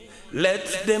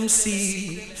Let them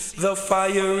see the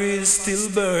fire is still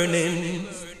burning.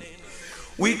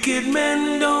 Wicked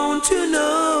men, don't you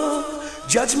know,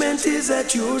 judgment is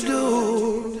at your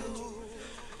door.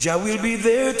 Jah will be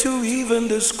there to even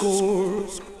the score.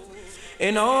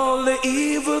 And all the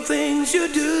evil things you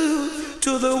do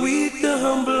to the weak, the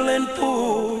humble and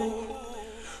poor.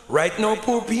 Right now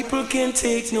poor people can't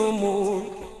take no more.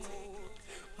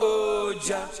 Oh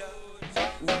Jah,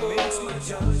 who makes my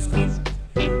justice?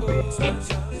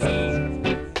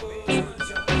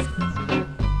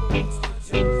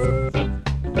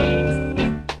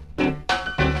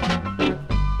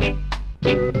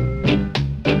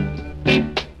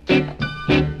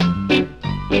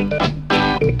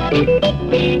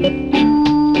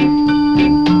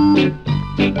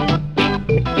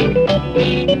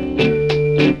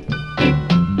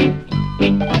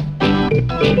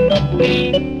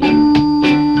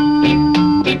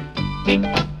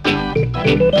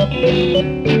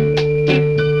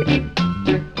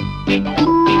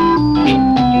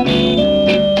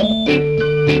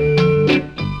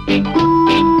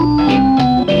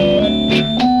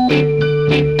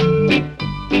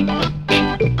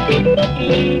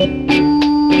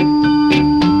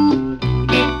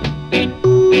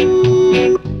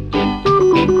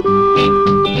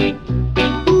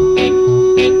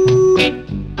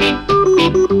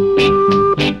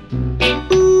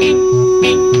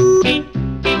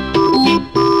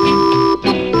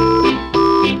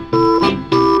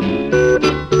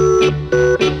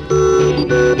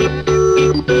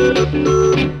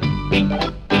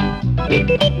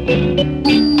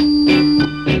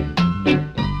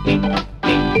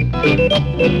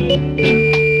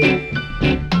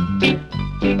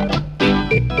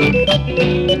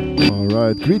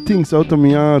 Greetings, Outta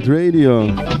Radio.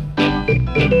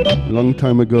 Long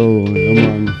time ago, yeah,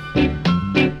 man.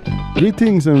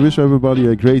 Greetings and wish everybody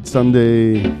a great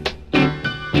Sunday. Yeah,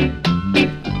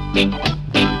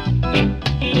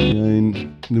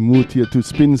 in the mood here to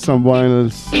spin some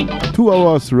vinyls. 2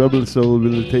 hours, Rebel Soul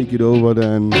will take it over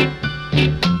then.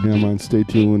 Yeah, man, stay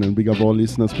tuned and big up all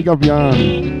listeners. Big up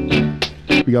Jan.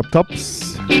 Big up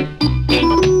Tops.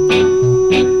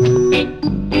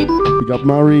 Big up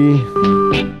Murray.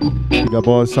 Big up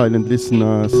all silent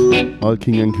listeners, all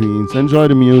king and queens. Enjoy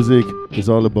the music. It's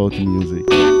all about the music.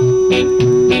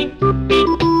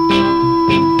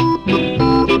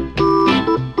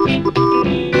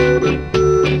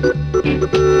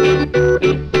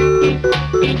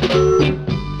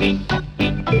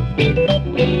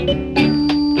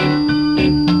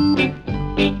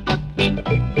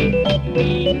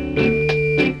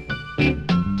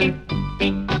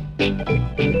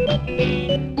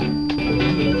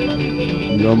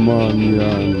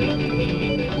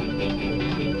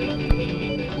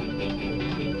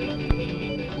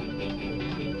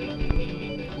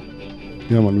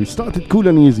 Yeah, man, we started cool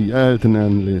and easy, Elton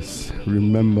and Liz.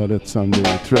 Remember that Sunday,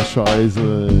 Treasure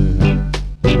Isle.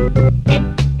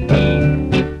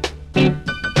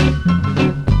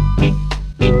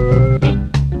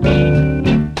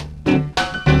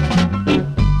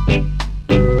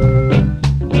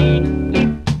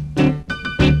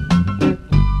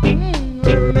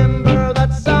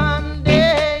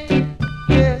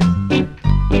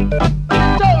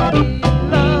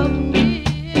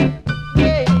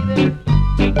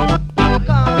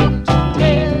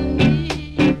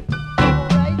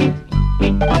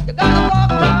 You gotta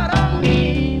walk right on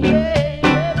me,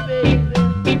 baby.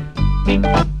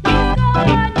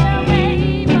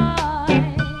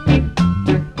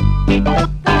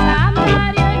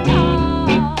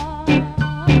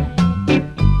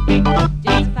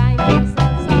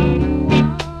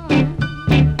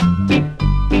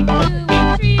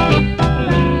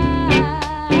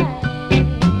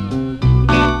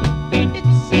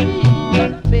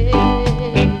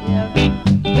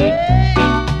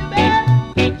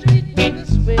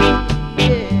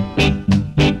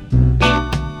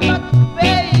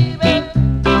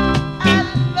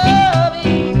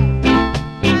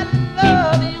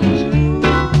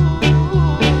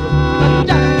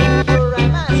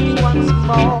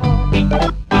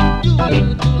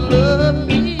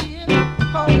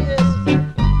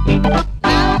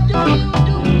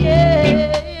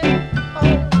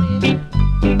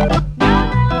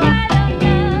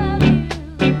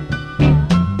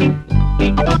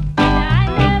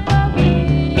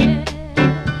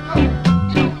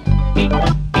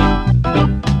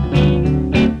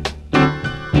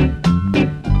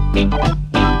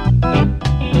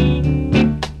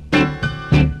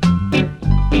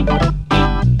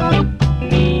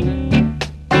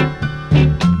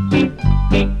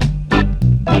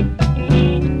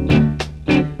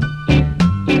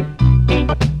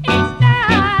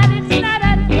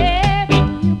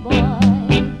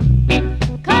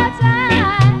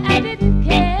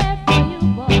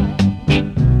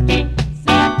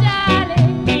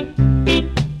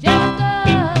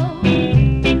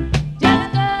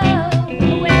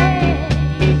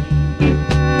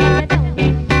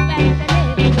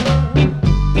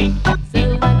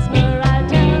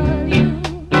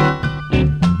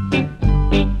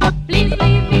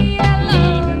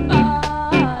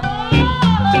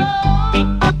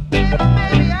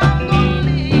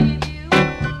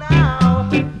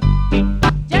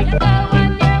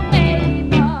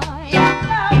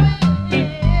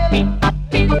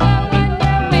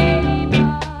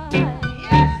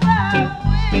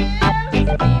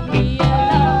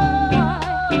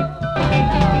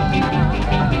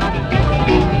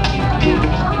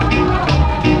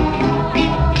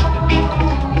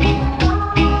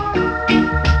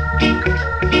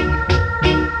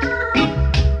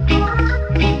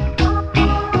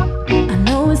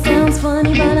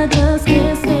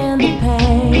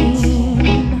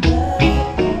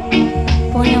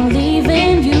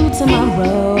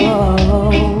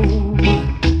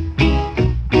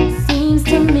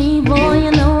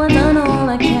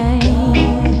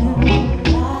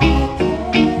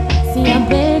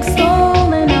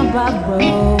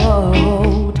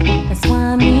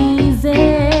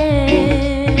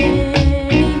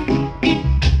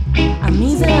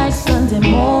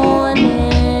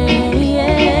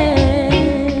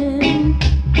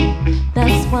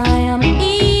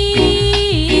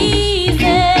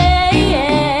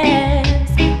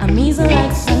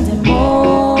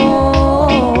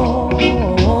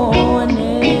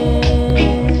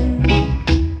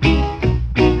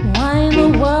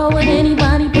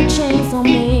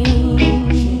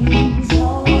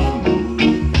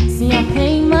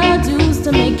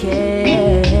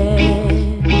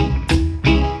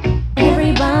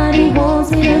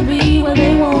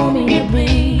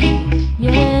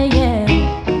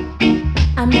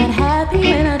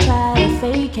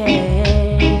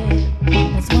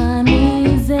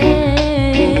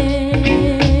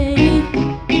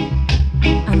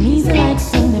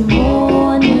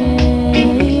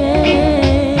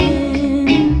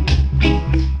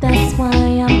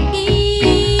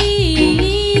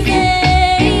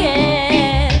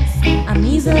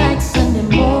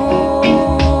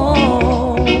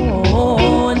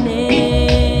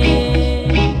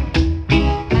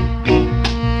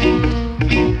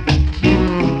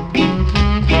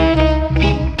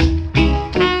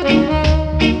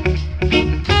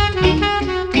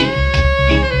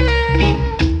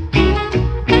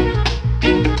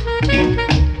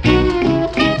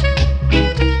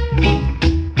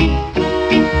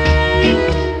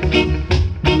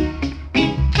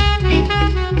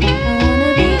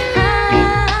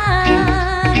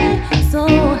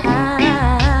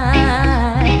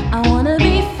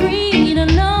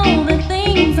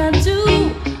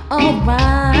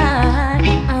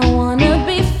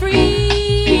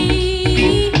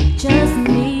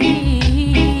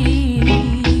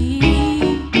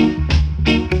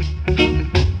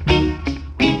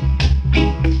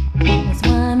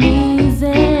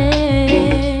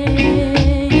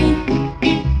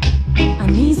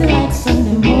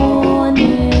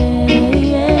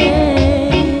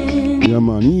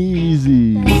 man,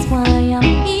 easy. That's why I'm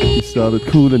easy. It started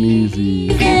cool and easy.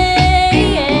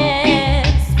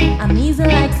 Yes, I'm easy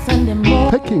like Sunday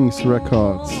morning. Peckings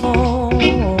Records.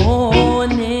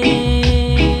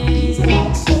 Easy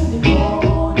like Sunday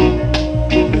morning.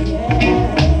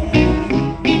 Yeah.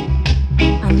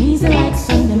 I'm easy like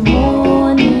Sunday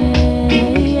morning.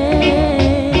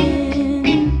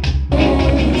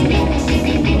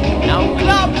 Now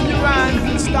clap your hands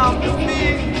and stomp your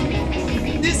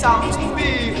feet. This sounds to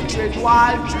be a tread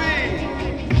wild tree.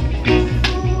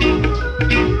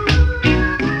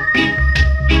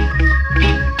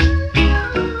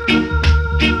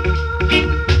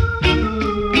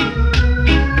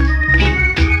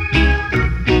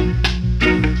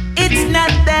 It's not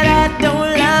that I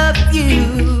don't love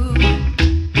you.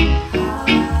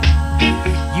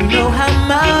 You know how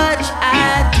much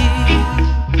I do.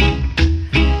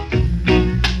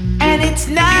 And it's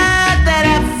not that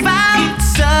I found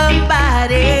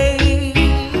somebody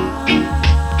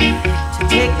to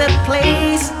take the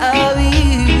place of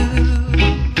you.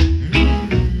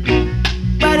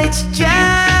 But it's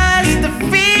just the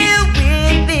feel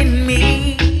within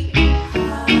me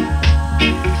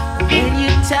when you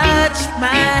touch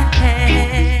my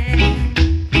hand,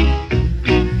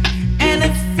 and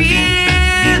a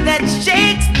fear that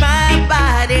shakes my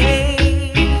body,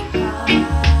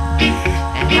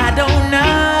 and I don't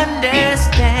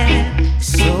understand,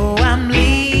 so I'm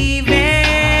leaving.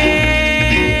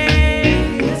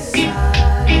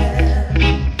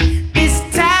 This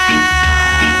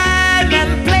time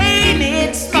I'm playing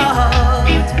it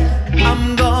smart.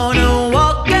 I'm gonna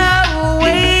walk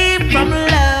away from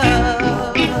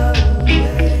love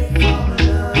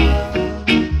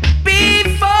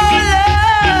before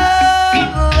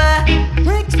love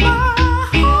breaks my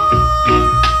heart.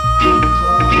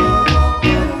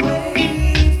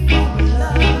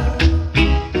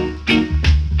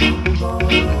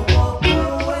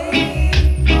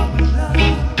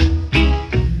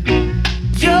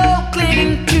 You're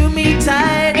clinging to me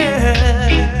tighter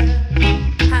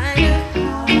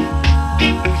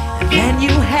than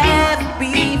you have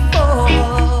before.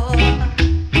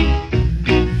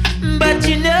 But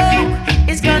you know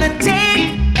it's gonna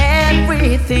take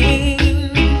everything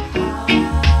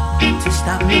to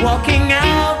stop me walking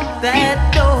out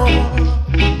that door.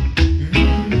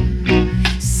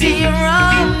 See your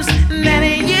arms that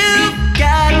you've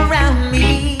got around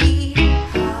me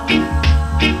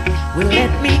will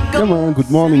let me go. Ja, man, good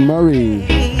morning, Marie.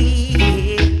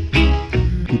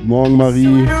 Good morning,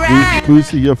 Marie.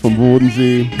 Grüße hier vom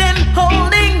Bodensee. Then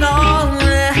holding on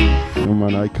Ja,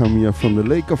 man, I come here from the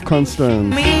Lake of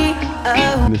Constance me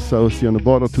in the south here on the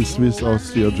border to Swiss,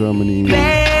 Austria, Germany.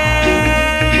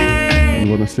 I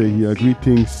want to say here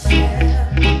greetings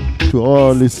to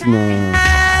all listeners.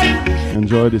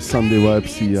 Enjoy the Sunday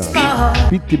vibes here.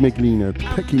 Beat McLean at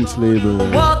Peckings label.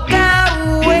 walk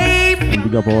away And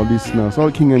big up all listeners,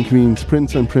 all king and queens,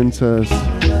 prince and princess.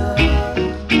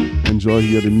 Enjoy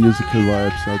here the musical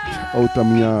vibes at Outta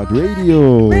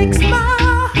Radio. breaks my heart.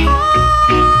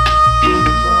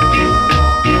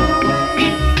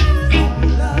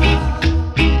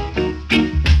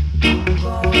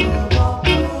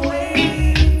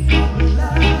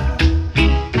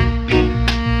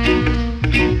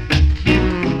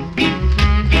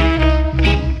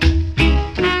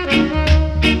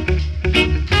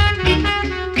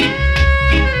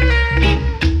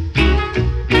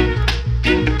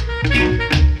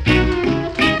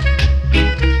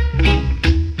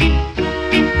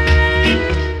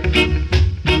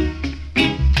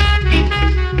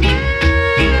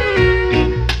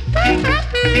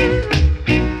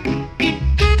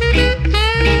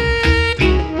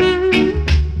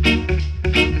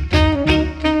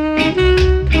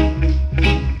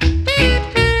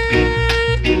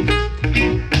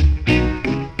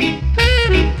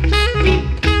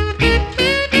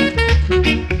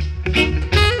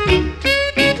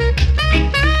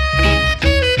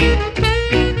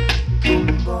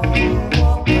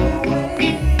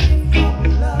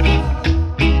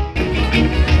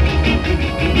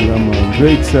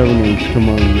 Great 7-inch, come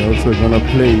on, we're also gonna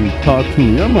play part 2.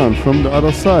 Yeah man, from the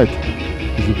other side.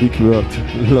 It's a big word,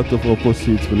 a lot of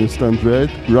opposites. When you stand right,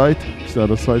 it's the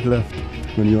other side left.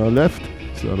 When you are left,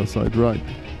 it's the other side right.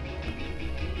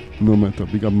 No matter,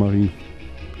 big up Marie.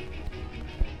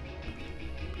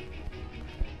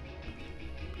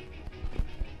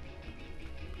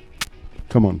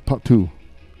 Come on, part 2.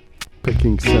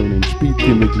 Picking 7-inch, beat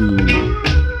McLean.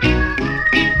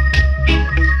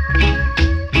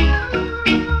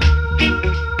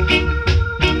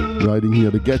 Riding here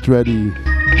the Get Ready,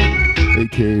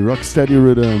 aka Rocksteady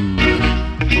Rhythm.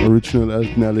 Original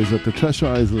Elton Ellis at the Treasure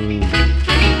Isle.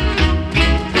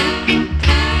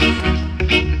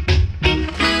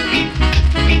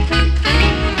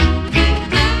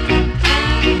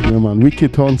 Yeah man,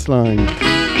 wicked horns line.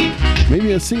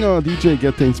 Maybe a singer or DJ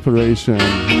get the inspiration.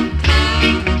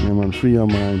 Yeah man, free your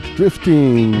mind.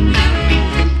 Drifting.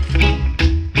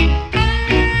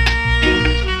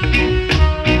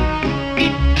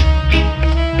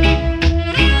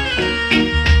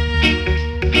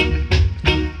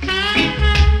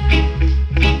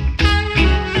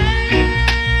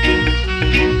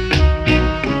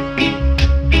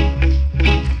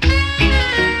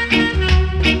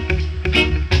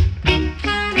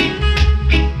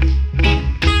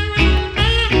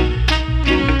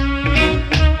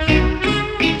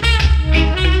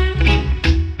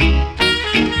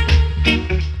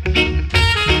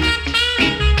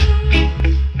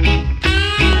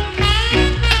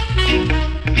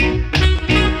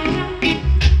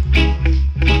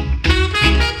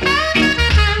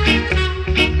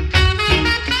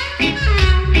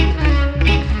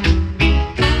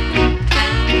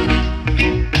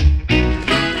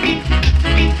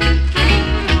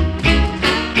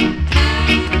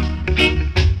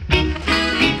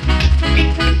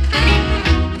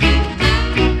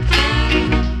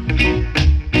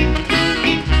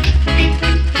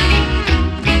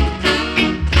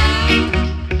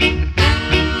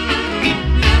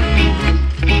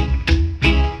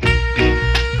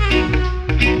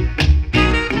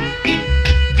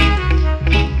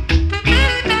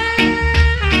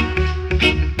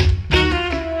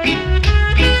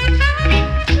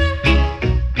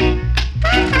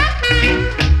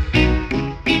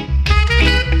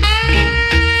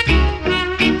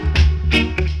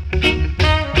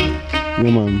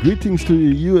 Greetings to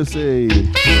the USA,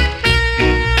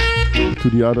 to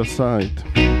the other side.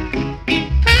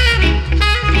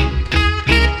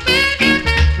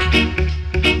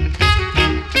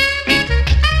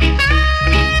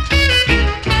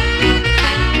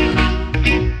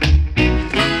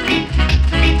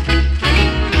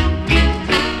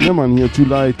 Yeah man, here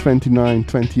July 29,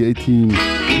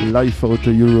 2018, live out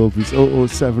of Europe with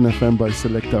 007 FM by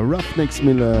selector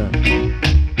Ruffneck-Smille.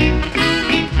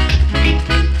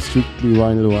 Strictly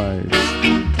vinyl wise.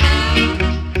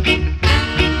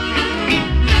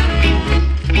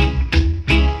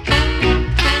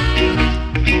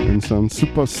 And some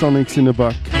supersonics in the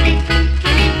back.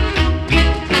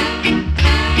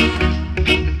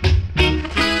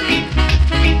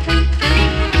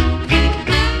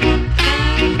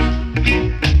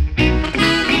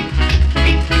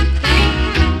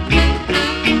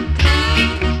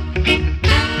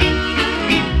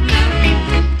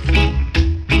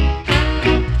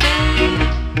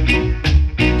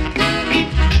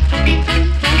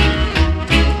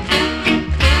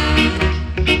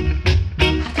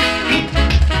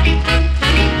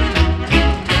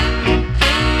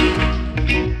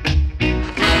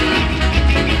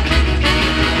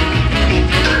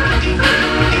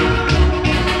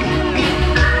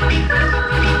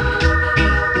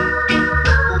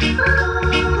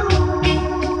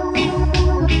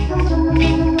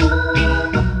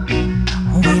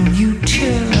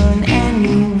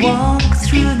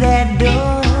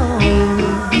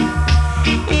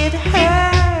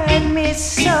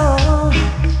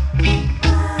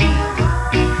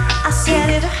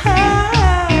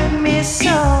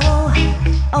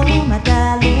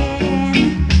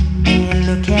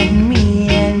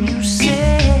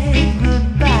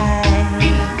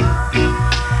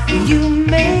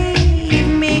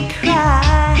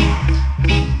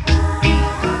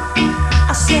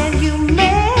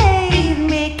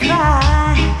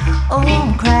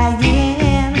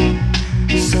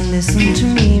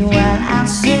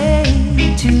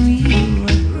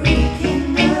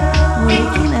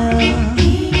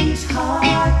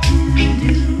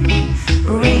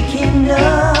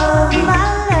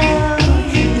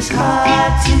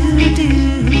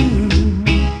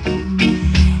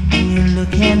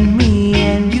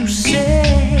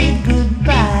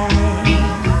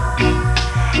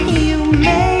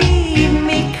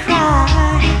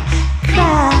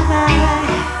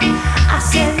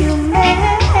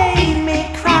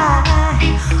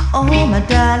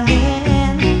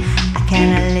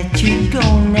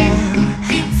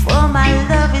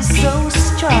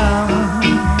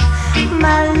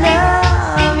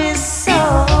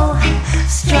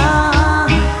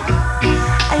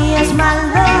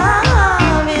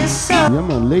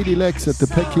 At the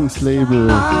Packings label,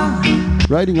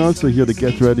 writing also here the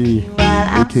Get Ready,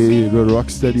 aka the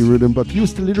Rocksteady rhythm, but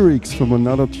use the lyrics from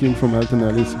another tune from Elton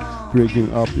Ellis,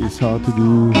 Breaking Up is Hard to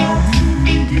Do.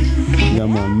 Yeah,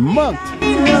 man, Mutt.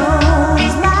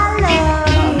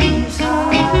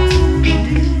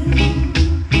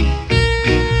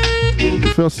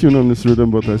 The first tune on this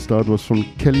rhythm what I started was from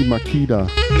Kelly Makeda.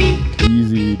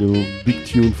 Easy, the big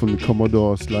tune from the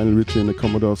Commodores, Lionel Richie and the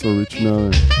Commodores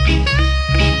original.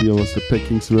 Here was the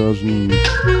Packings version.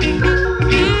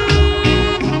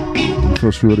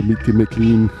 For sure the Mickey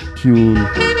McLean tune.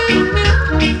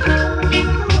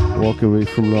 Walk Away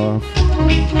from Love.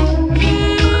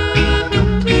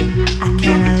 I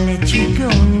cannot let you go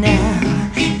now,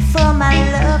 for my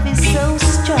love is so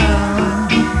strong.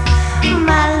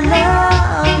 My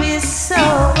love is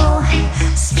so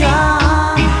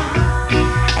strong.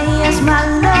 Yes, my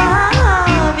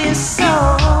love is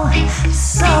so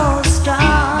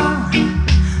strong.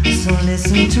 So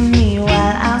listen to me while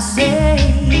I say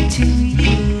to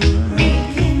you.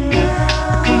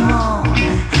 Come on,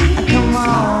 come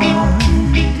on.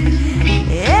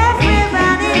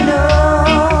 Everybody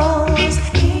knows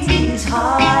it's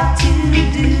hard to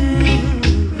do.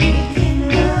 Breaking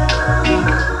love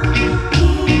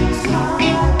is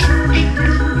hard to do.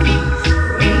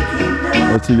 Breaking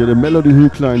love Also you got a melody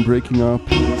hook line breaking up.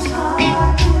 is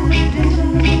hard to do.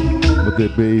 But the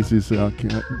bass is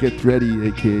Get Ready,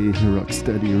 aka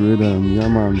Rocksteady Rhythm. Yeah,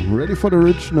 man. Ready for the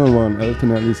original one.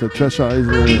 Elton Ellis, a Treasure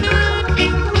Island.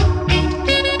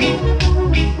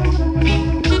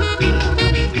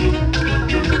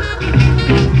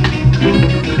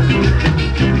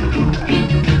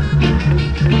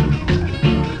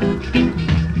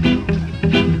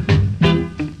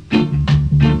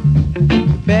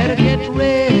 Better get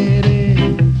ready,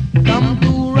 come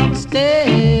to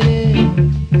Rocksteady.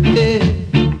 Yeah.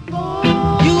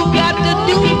 You got to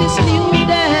do this new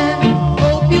dance.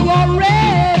 Hope you are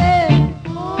ready.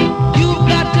 You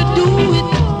got to do it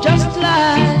just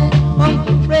like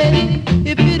Uncle Freddy.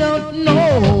 If you don't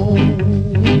know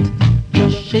it,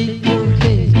 just shake your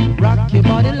head, rock your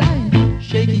body line,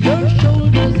 shake your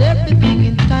shoulders, everything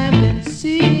in time, then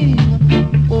sing.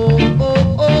 Oh,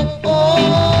 oh, oh, oh.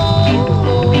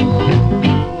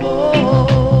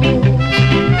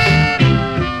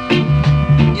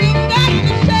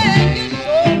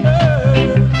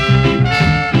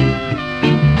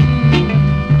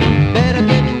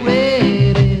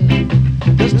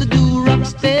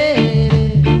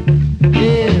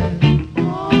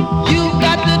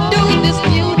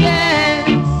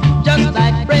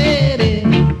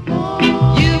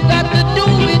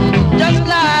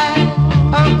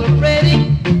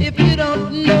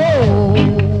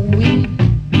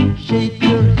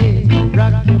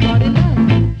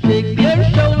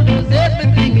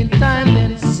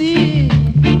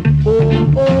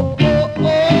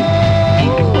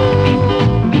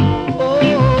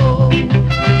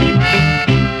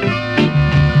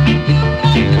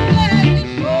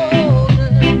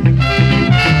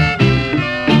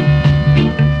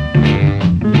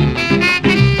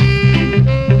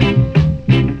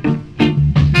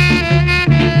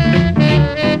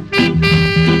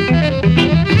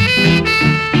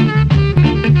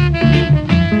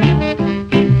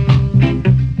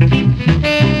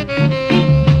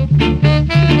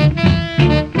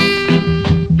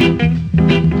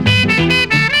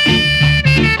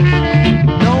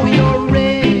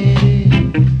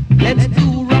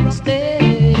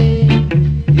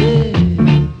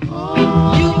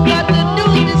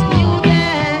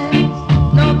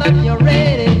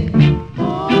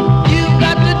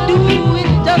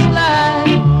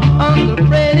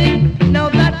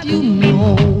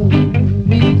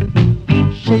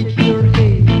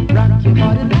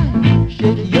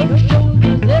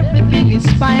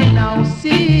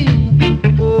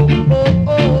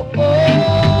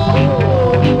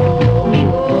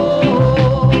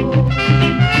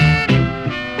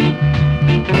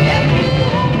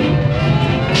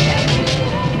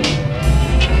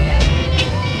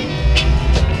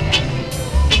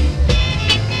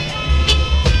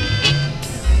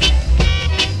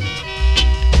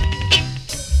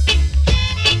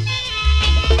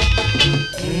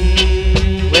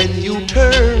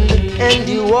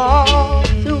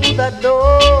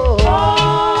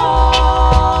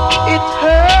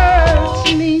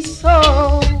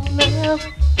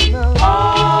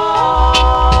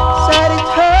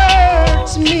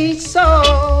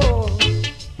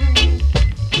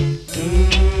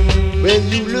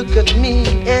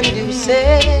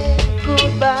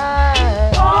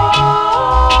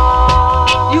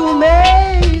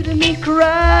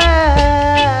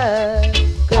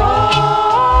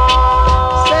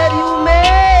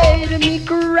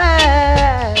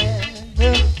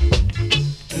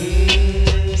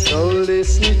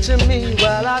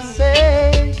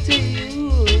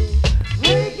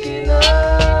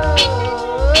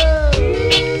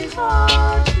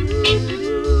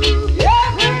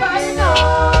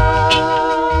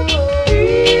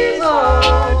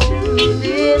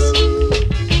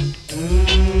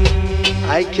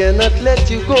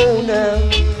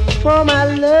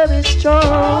 love is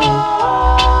strong.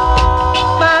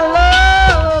 My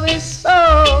love is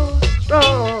so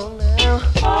strong now.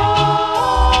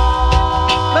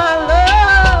 My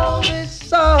love is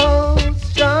so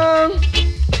strong.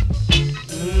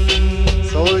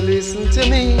 So listen to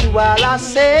me while I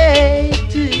say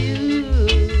to you,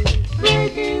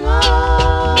 breaking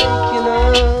up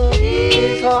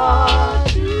is hard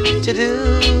to do.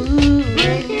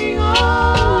 Breaking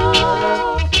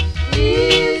up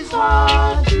is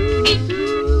hard to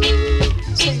do.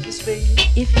 Say this, baby.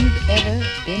 If you've ever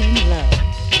been in love,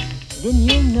 then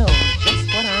you'll know just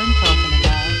what I'm talking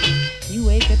about. You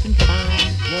wake up and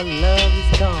find your love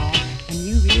is gone, and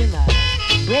you realize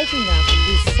breaking up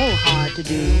is so hard to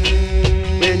do.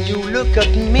 When you look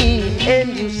at me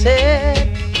and you say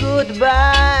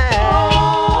goodbye,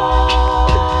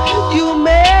 you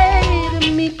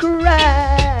made me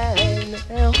cry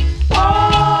now.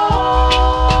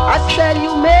 I said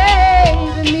you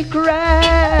made me cry.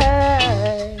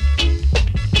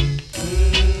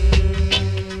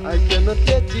 I cannot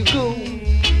let you go,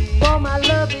 for my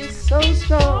love is so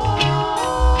strong.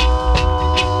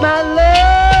 My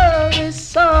love is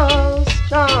so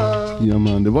strong. Yeah,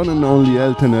 man, the one and only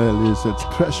Elton Ellis, it's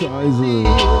Pressurize.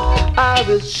 I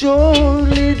will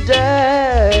surely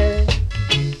die.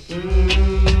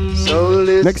 So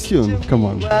listen. Next tune, come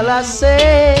on. While I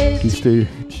say We stay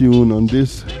tuned on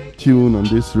this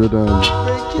rhythm,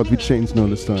 but we change now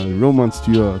the style. Roman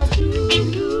Stewart,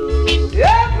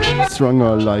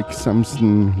 Stronger Like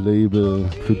Samson label,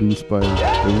 produced by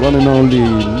the one and only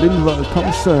Linval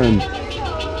Thompson.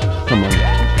 Come on.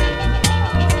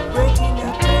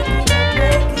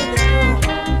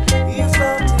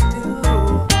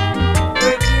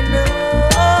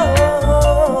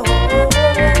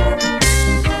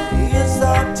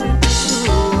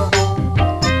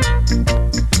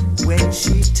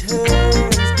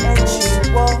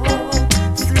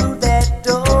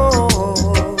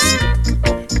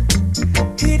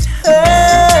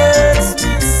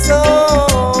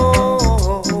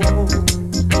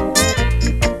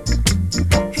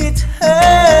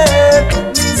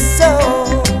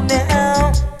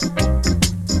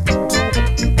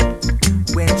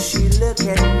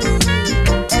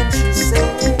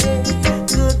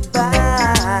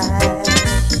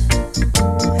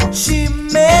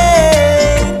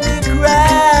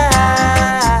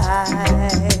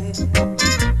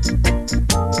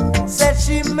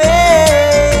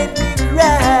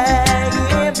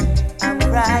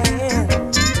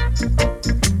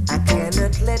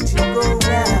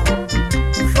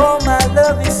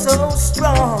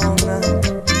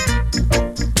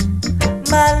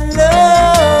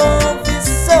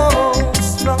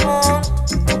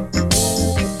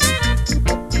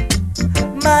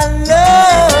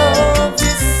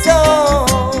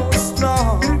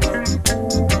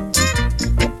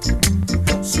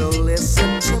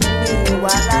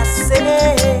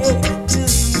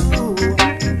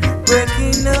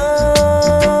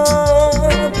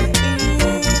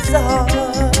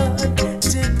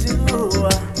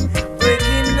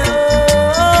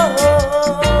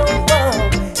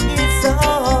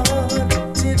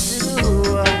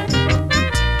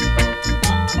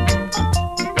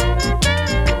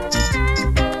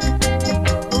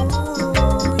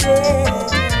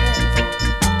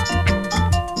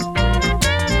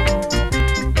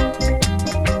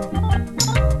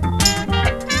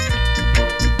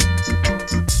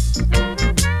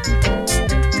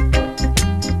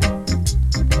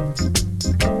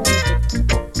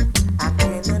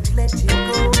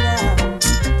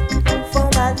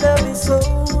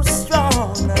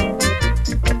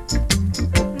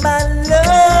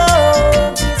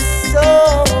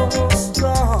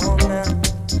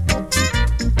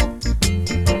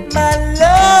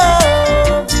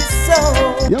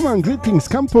 Greetings,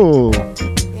 Campo.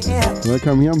 Yeah.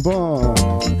 Welcome here on board.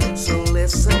 So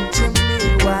listen to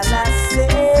me while I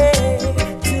say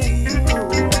to you,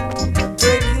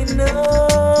 breaking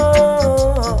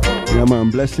up. Yeah, man.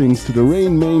 Blessings to the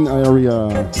Rhein main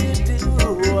area,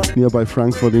 nearby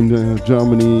Frankfurt in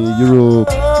Germany, Europe.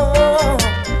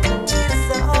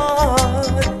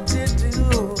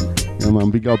 Yeah,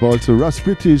 man. Big up also Russ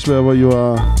British, wherever you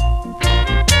are.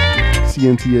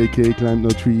 CNTAK, Climb No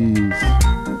Trees.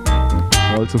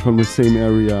 Also from the same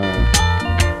area.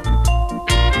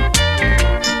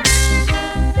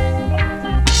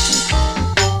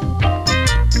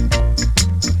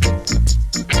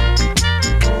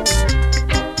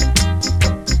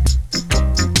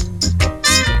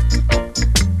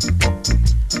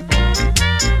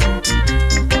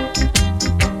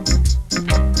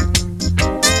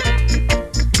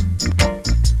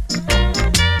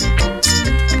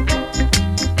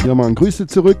 Ja, Mann, Grüße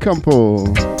zurück,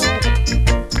 Campo.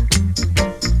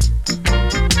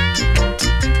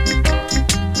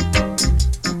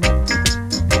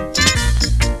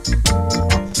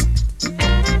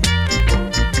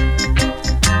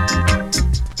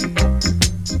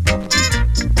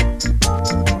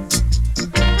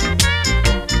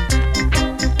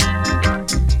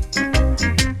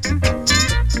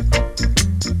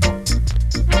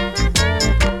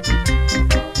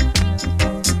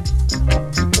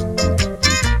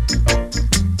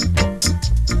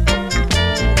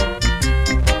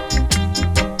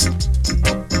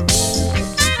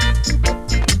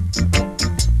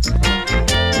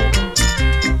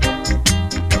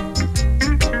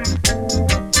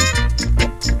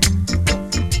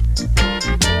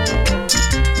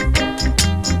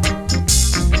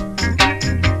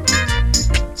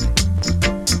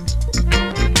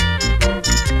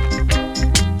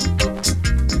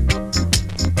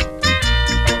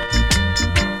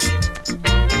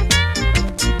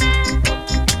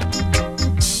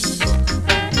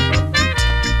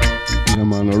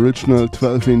 Original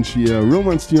 12-inch here,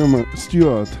 Roman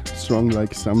Stewart, Strong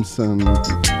Like Samson,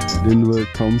 Linwell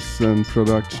Thompson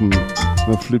production.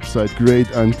 The flip side, great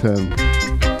anthem,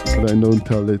 but I don't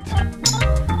tell it.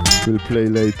 We'll play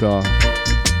later.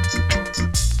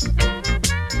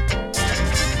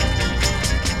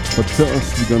 But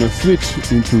first we're gonna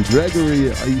switch into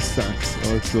Gregory Isaacs,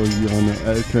 also here on an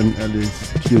Elton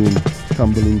Ellis tune,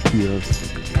 Tumbling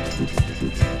Tears.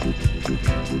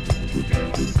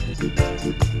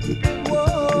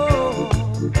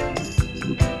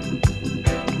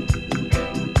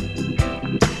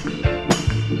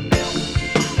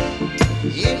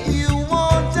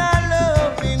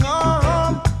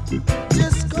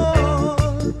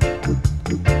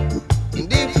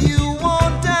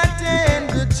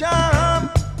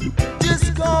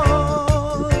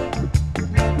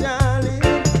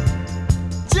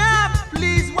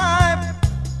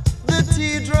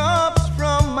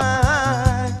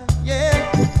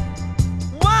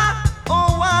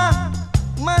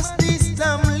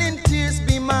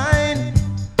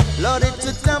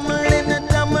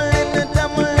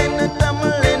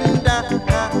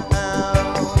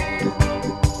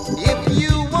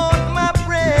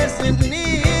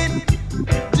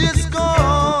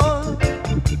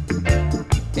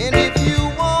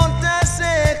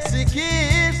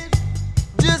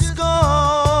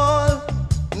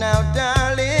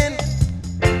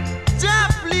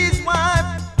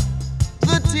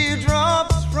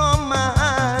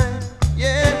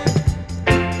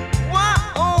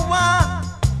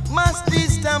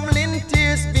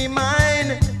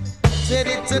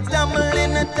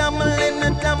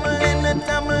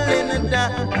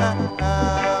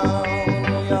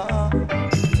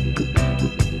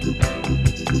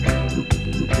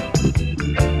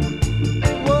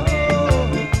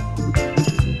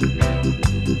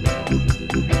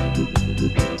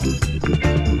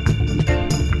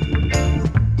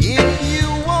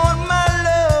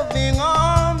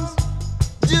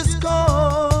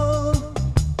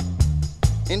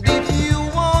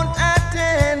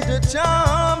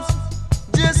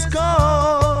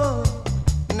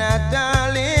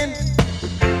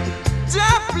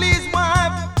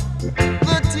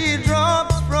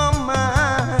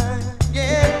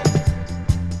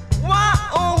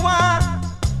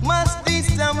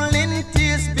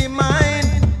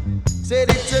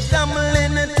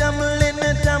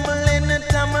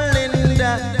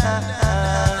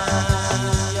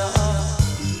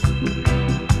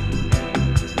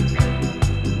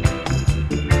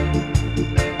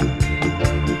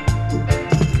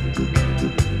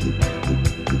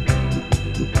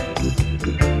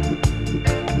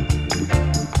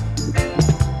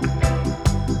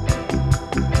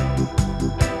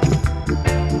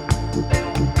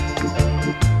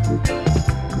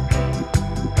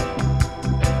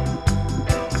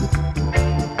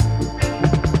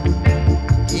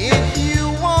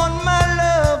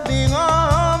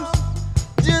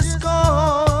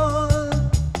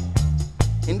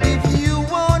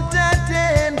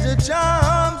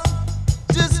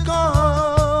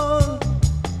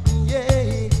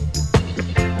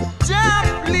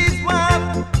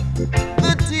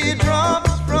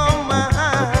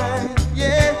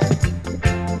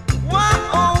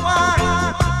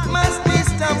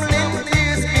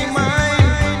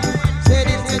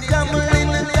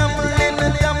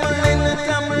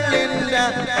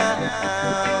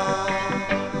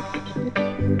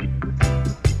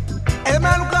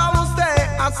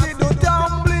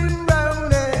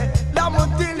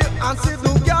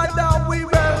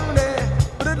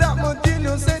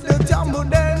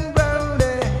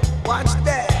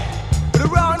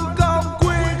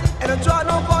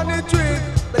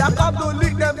 I come to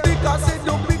lick them because it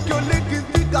don't pick your lick is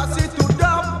because it to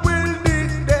dump will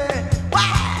lick there.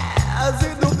 As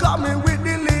it do coming with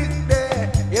the lick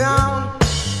there, you know.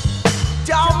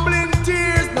 Tumbling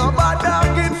tears, nobody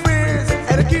get fears,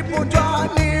 and I keep on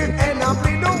drawing near, and I'm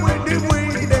bleeding with the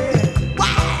way there.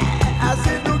 As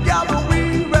it do gather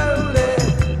we roll there,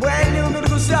 when you gonna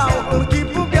go south, I'll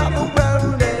keep on gather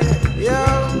roll there,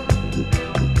 yeah.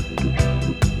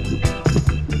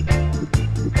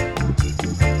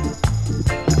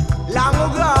 Long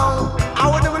ago, I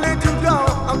would never let you go.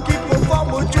 I'll keep on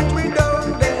forward, you me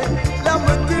down there. Let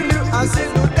me tell you, I said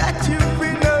no that you be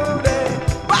down there.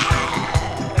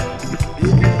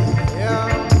 Yeah.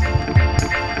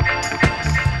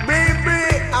 Baby,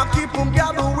 I keep on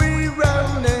gathering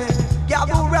round there.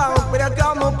 Gather round, but I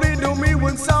come and play to me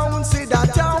when someone say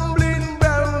that tumbling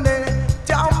round there.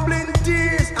 Tumbling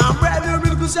tears, I'm ready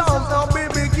to go sound. Now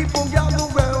baby, keep on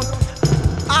gathering round.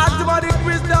 Automatic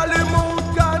crystal remote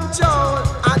control,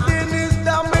 and then it's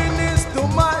the menace to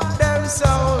my damn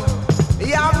soul.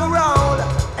 Young round,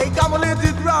 hey come on let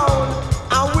it round,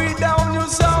 and we down your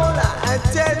soul at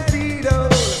 10 feet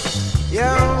old.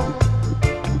 Yeah.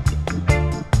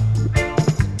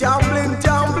 Tumbling,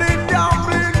 tumbling,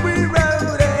 tumbling, we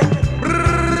round it.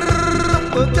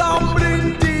 Brrrr,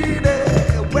 tumbling deep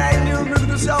there. When you look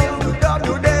the sound, you down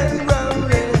your damn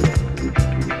round it.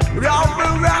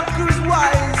 Round rockers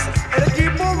wise, and I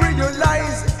keep on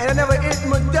realize, and I never hit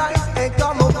my dice, and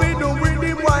come up with no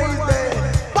really wise there.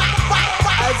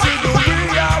 I see the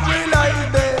way I realize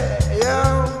there,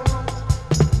 yeah.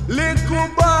 Little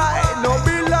boy, no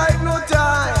be like no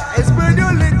tie, it's spread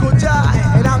your little tie,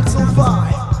 and I'm so far.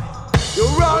 You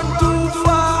run too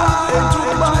far, and you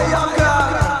buy a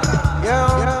car, yeah.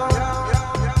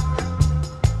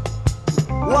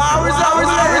 War is love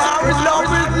is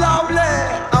lovely.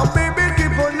 And baby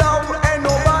keep on love and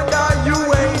no matter you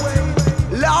wait.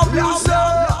 Love you so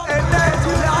and then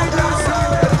you love you so.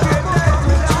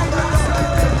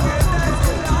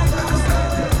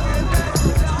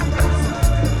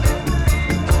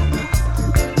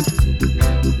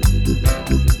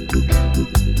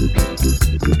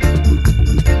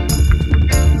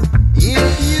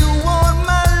 If you want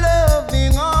my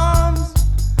loving arms,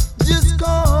 just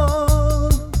call.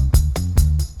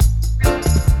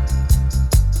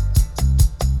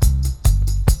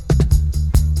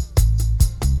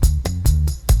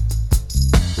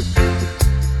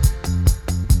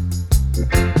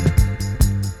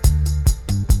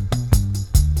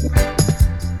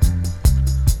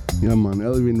 Ja, Mann,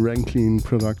 Alvin Rankin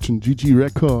Production, GG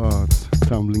Records,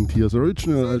 Tumbling Tears,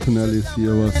 Original Alton Ellis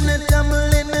hier was.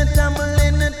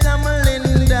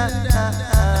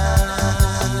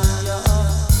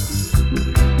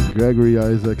 Gregory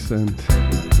Isaacs and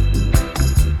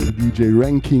DJ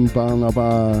Ranking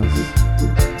Barnabas.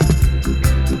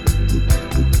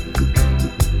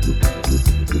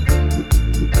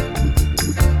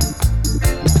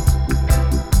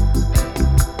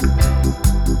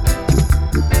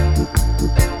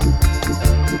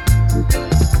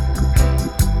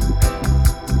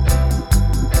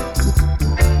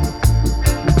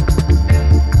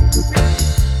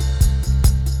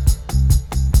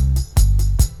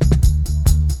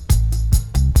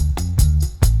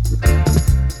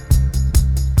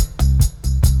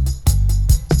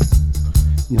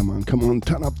 Yeah, man, come on,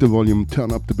 turn up the volume,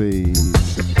 turn up the bass.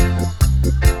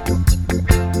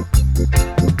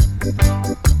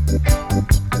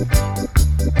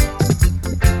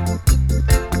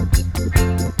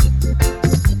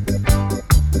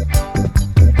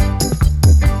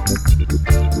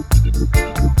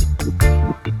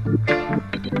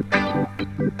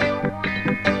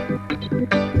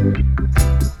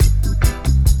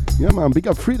 Yeah, man, big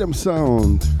up Freedom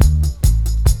Sound.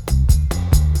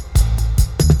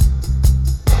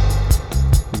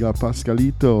 Big up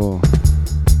Pascalito.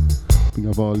 Big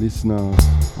up all listeners,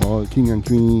 all king and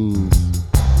queens.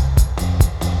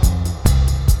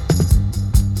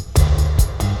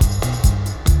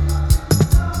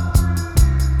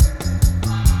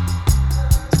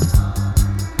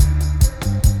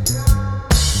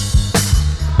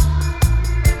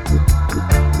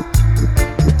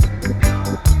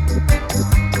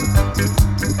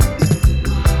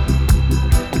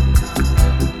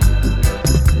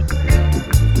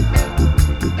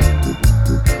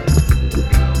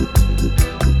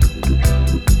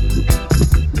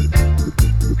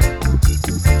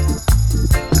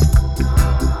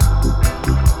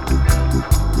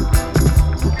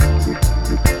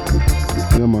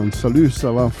 Salut,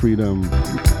 ça va Freedom?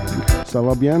 Ça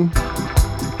va bien?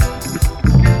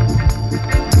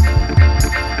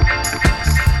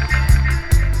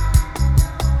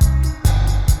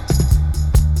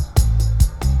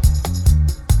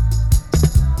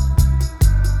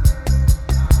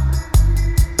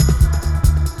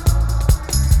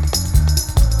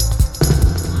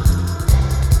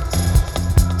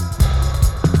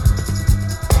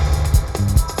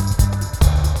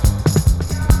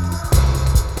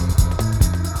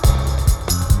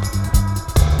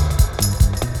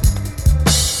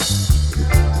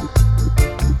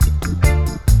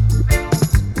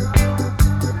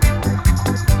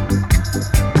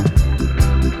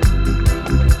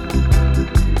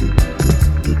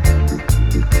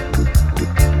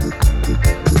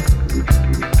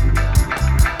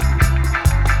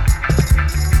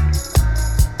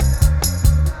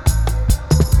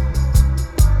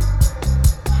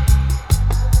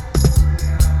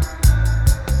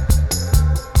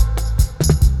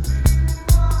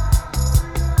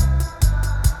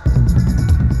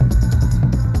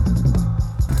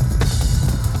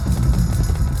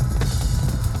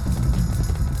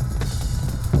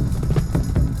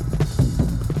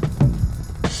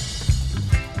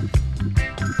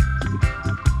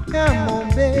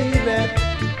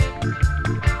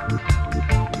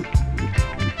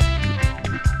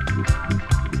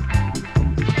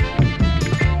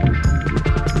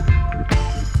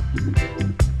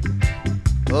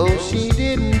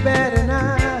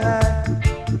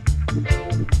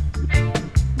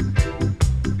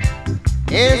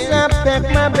 As I pack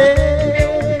my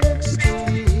bags to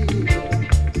leave,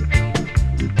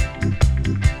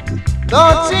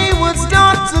 thought she would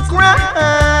start to cry.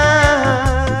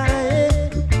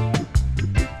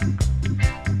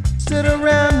 Stood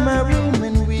around my room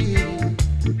and weep,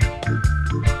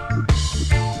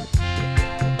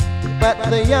 but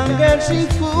the young girl, she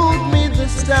fooled me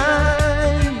this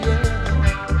time, yeah.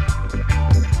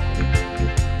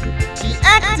 She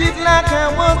acted like I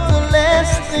was the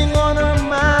last thing on her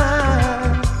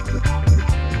mind,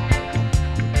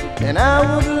 and I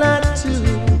would like to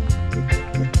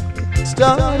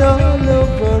start all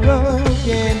over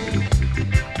again.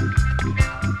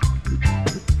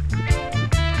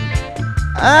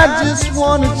 I just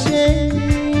wanna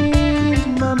change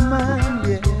my mind,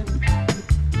 yeah.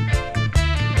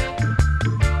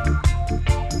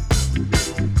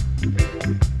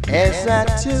 As I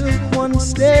took one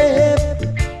step,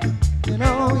 you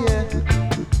know, yeah,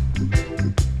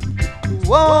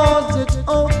 towards that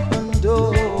open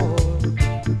door,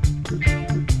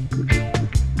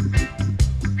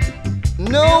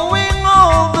 knowing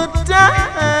all the time,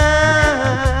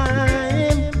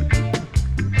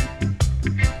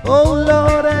 oh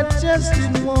Lord, I just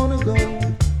didn't wanna go.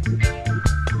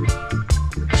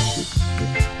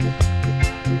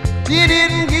 She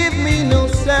didn't give me no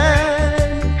sign,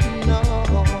 no,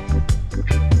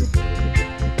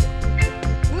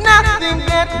 nothing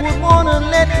that would wanna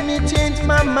let me change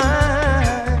my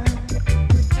mind.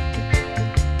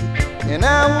 And I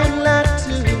would like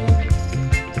to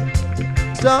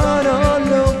start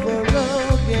all over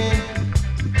again.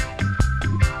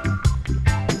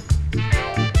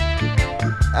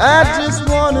 I just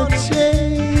wanna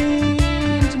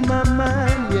change my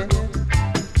mind, yeah.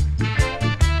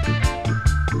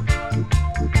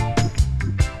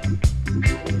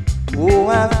 Oh,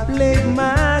 I've played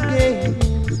my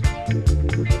games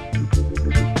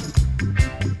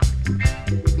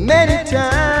many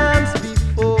times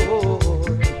before,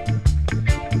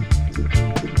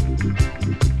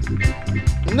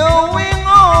 knowing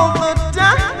all the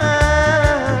time,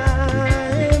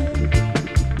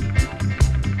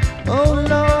 oh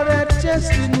Lord, I just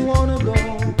didn't wanna go.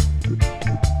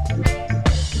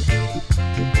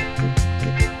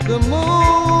 The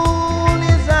moon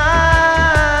is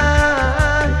high,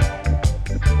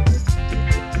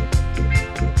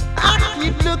 I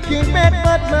keep looking back,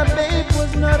 but my babe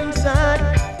was not inside.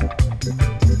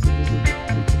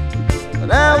 But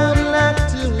I would like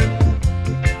to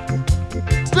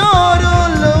start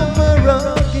all over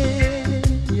again,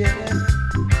 yeah.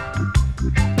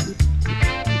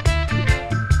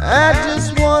 I just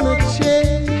wanna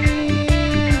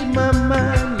change my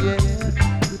mind, yeah.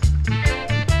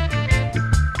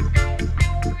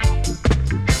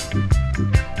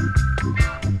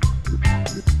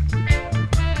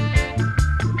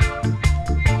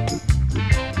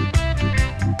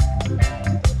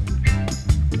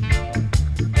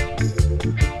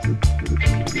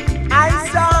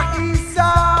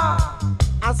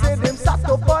 I said them sat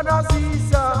up on a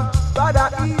seesaw, Brother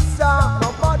Isa,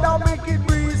 my father make it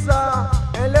breezer.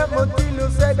 And let me tell you,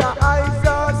 say that I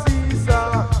saw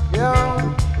Caesar,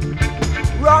 yeah.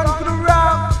 Run to the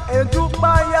rock and juke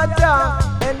by your jaw,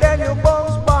 and then you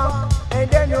bounce back, and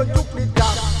then you juke the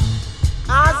top.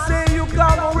 I say you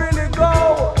can't really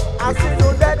go, I say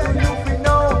no that you fi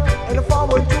know, and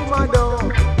forward to my door.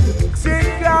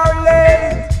 Sit down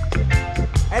late,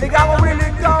 and the guy will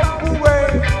really come away.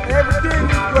 Everything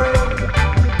is great,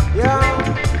 yeah.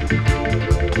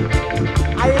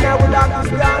 I never like to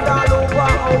stand all over,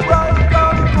 around,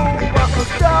 come over,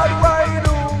 start right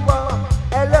over.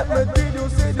 And let me tell you,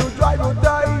 say you drive your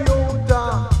Toyota,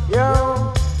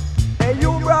 yeah. And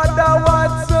you brother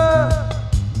what, sir?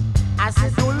 I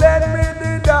said you let me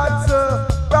do that, sir.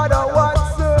 Brother what,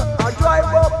 sir? I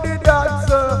drive up the dot,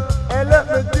 sir. And let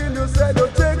me tell you, say you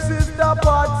take sister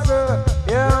part, sir,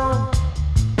 yeah.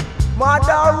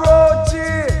 Mother Rochi,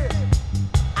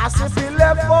 I said he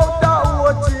left out the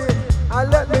Rochi, and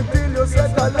let me tell you,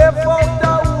 said I left out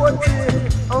the Rochi.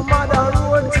 Oh, Mother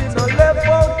Rochi, no left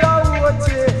out the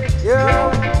Rochi,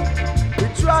 yeah. We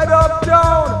tried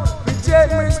uptown, we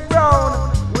checked Miss Brown,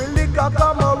 we lick a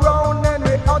come around and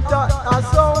we utter a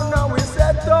sound and we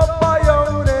set up a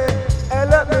yoni. And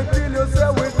let me tell you, say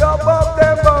we dub up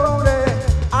them bounty.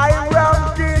 I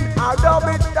ranking, I dub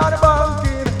it at the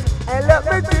banking. And let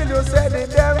me tell you, say the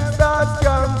them start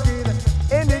skanking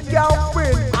in the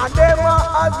camping, and them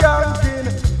are skanking.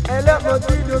 And let me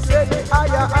tell you, say the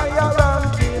higher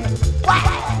ranking.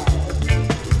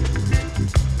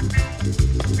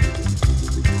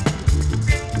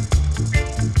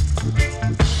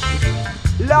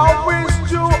 Love is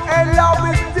true and love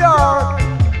is pure.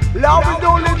 Love is the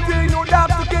only thing you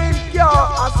doctor can cure.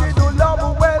 I say do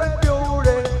love well pure.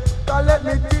 Cause let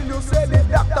me tell you, say the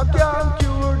doctor can't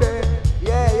cure it.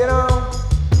 Yeah, you know.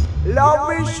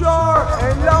 Love is sure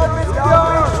and love is pure.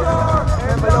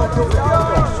 And love is pure.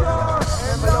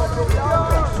 And love is pure.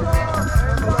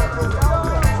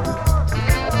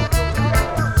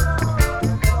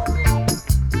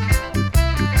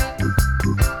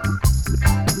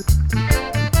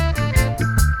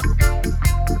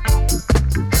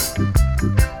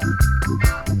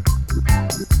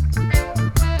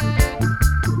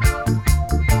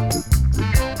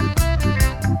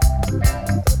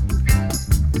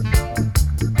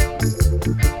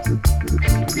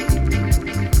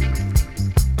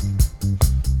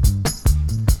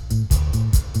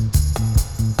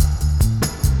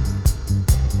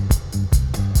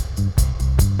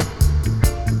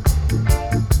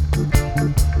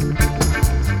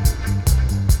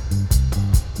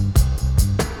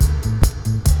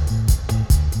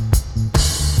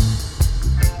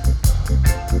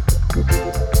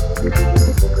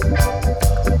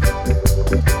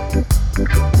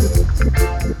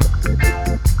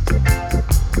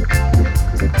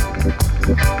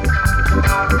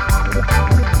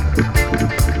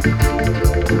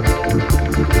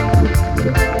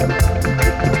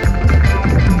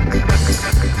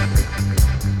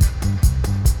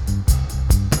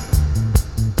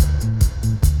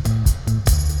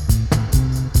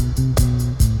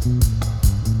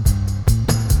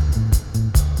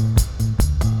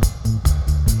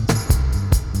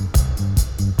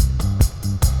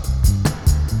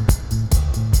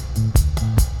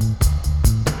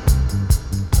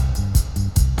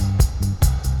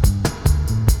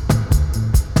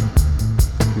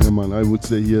 I would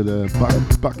say here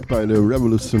backed by the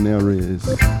revolutionaries.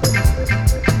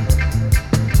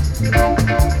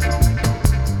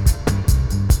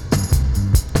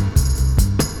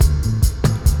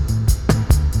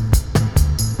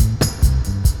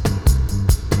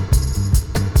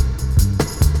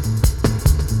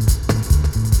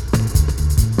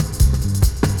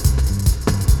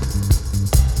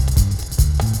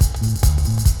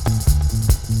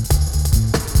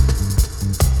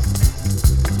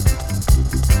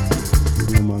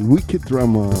 Wicked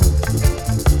drama.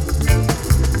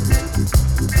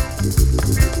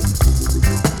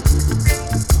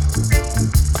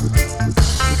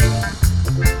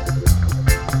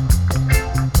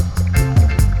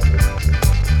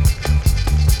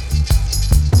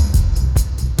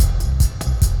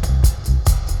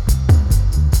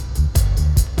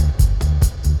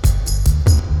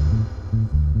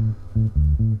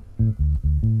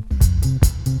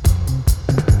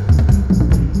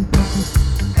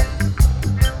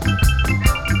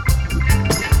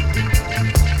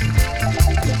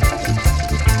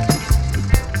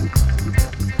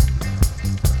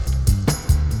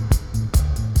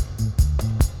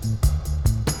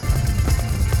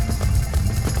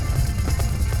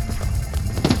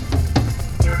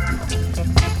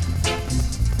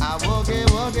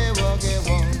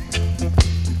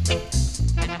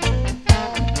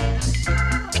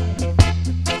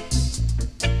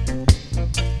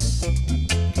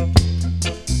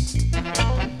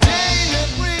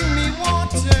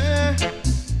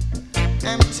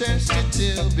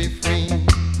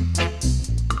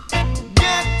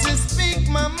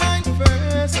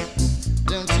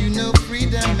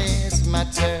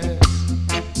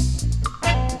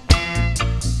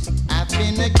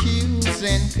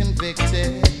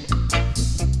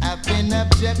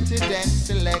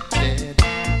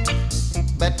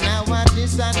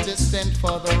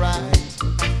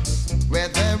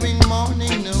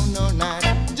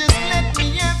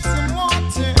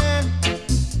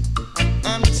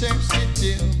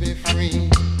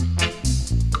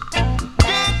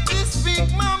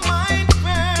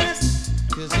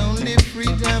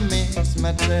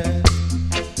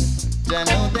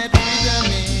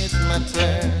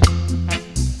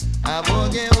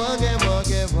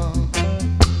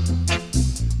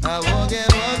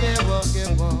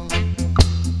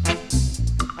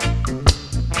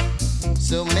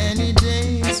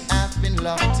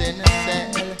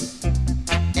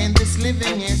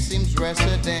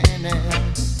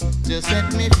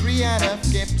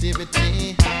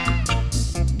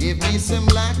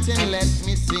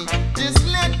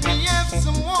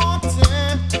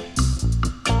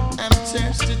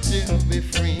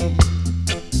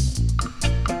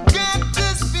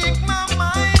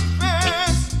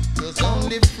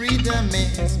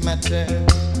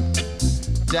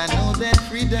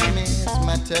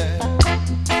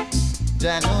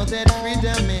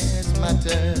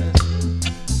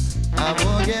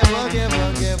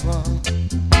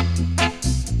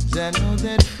 I know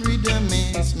that freedom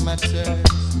is matters.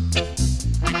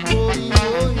 Oh,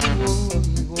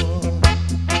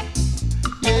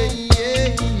 yeah,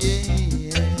 yeah, yeah,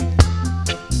 yeah.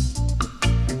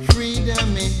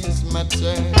 Freedom is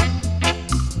matters.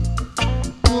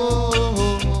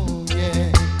 Oh,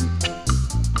 yeah.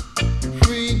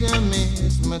 Freedom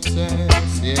is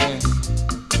matters, yeah.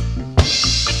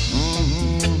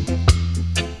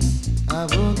 I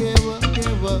boogie,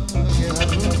 boogie, boogie, I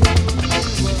boogie, boogie,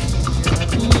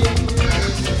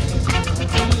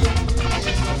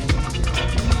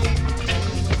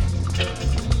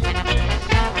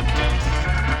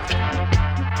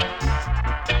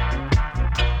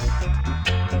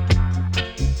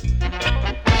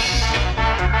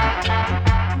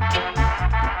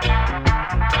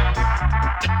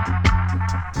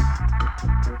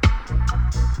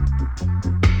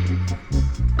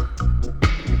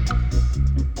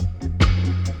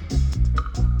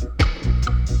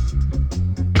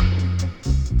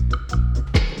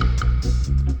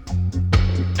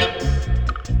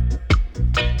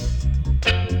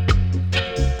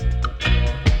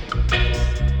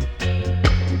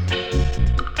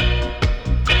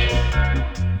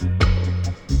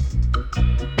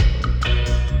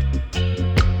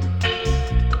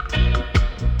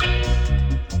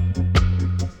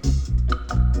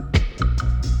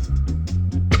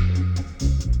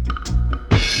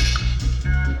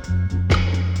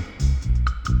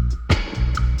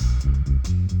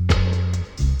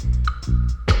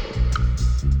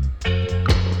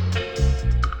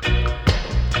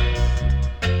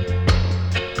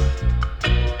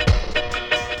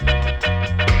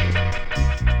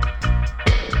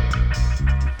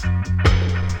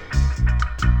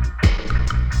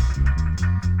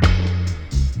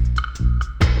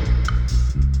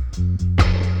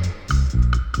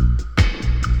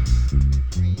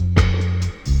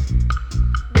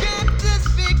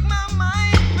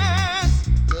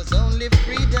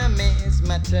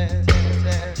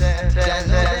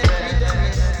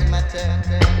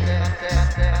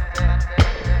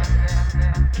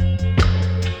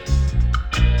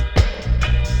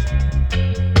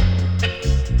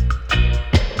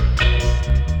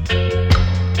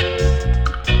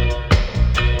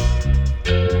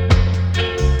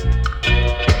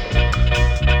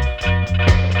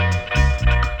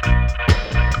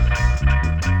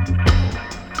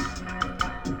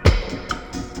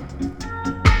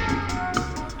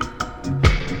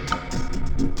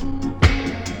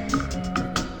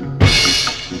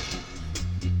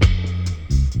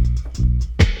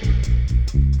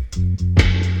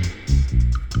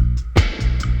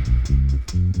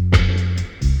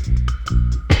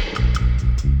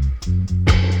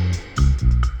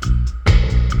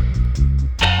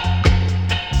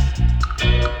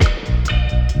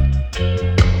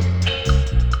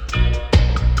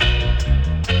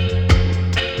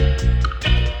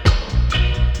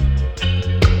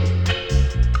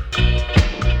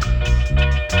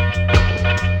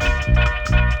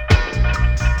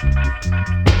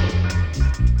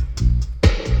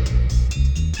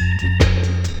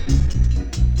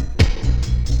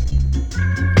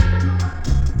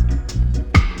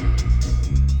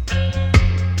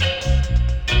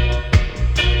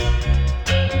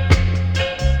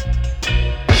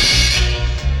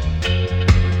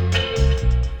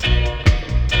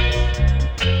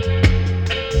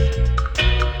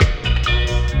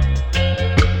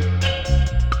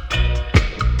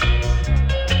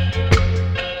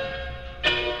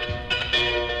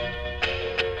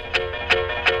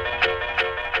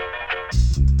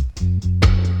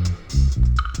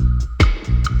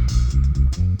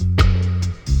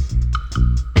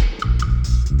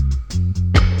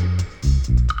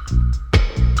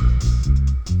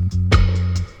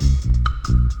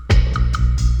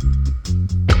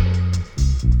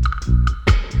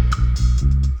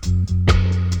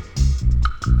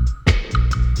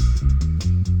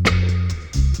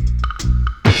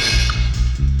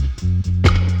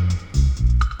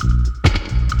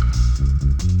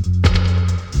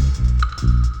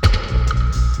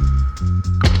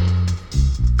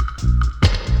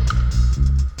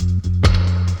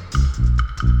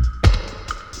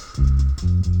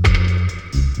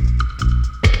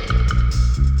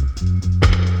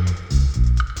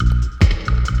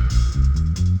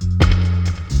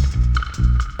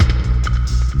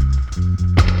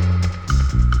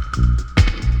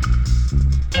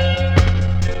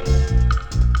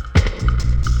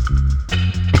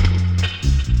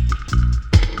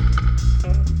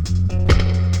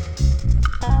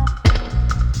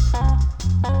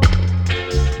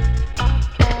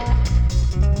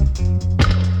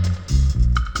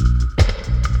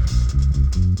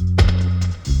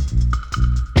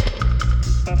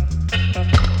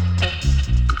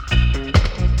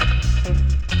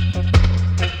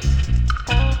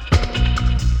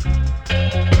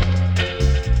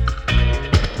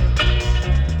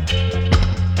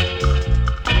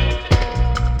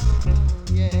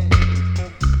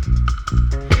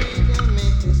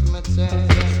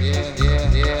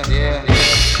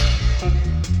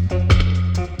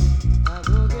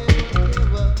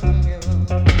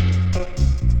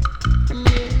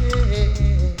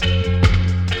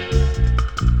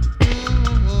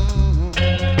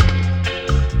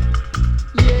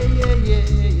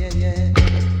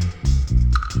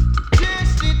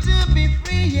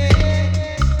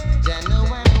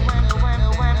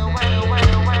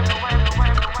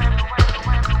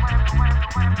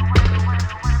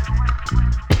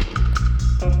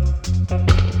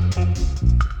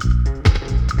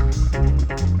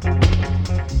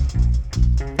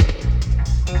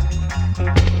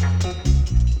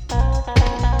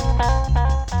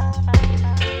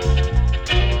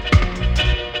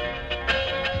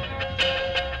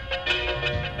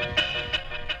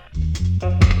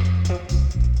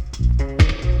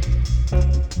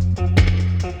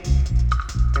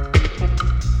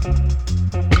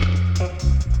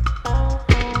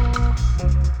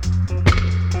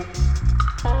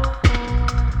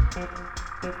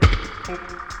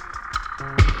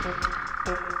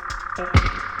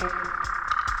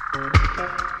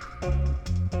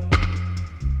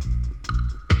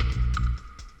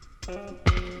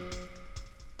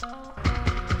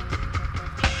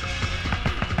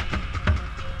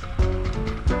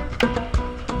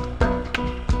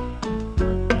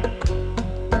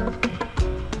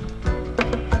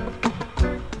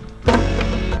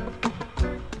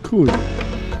 Cool.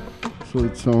 So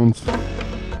it sounds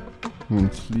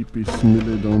when Sleepy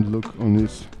Smille don't look on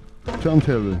his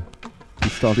turntable. He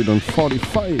started on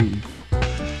 45.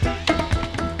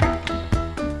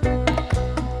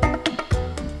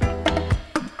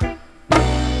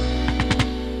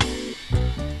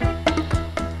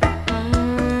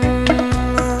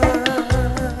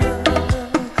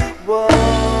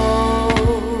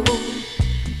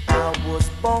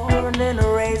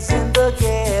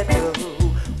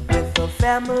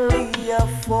 Family of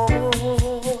four.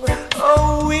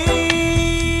 Oh, we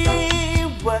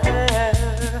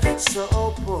were so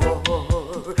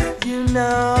poor. You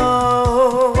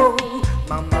know,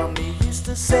 my mommy used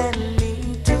to send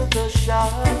me to the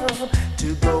shop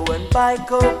to go and buy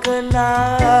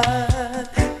coconut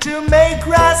to make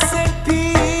rice and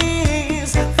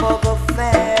peas for the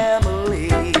family.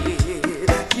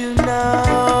 You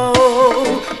know,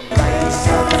 rice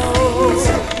and peas.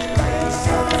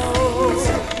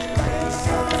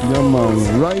 Yeah man,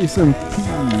 rice and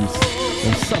peas,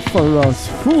 and Safara's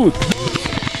food.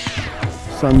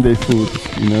 Sunday food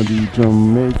in the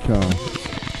Jamaica.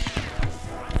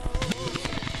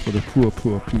 For the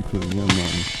poor people, yeah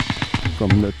man.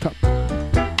 From the top.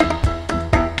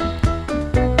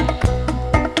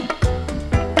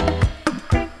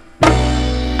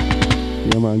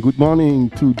 Yeah man, good morning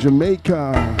to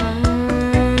Jamaica.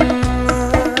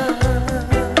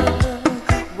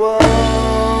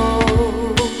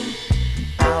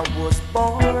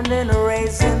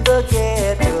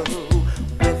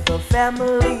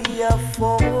 Family of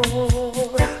four.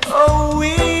 Oh,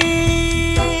 we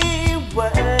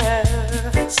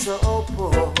were so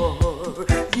poor.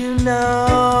 You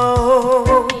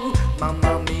know, my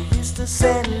mommy used to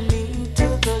send me to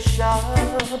the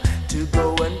shop to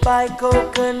go and buy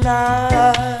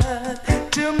coconut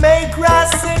to make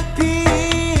rice and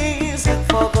peas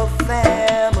for the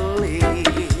family.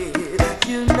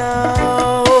 You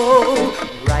know,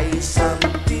 rice and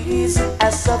peas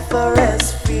as suffer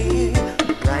as feed.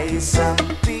 Rice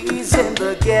and peas in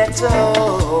the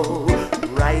ghetto.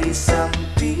 Rice and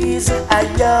peas a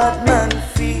yard man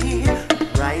feed.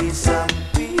 Rice and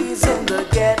peas in the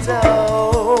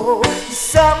ghetto.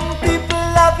 Some people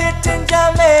love it in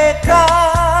Jamaica.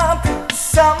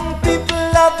 Some people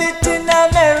love it in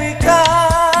America.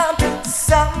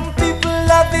 Some people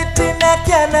love it in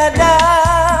Canada.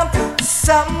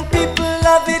 Some people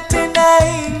love it in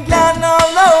England,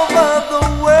 all over the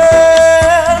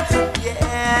world.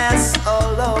 Yes,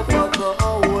 all over the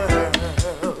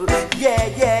world.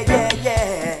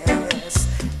 Yes.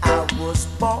 I was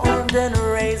born and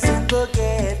raised in the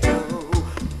ghetto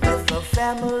with a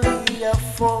family of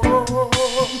four.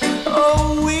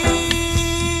 Oh, we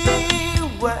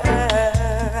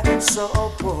were so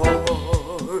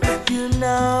poor. You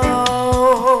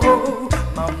know,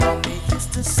 my mommy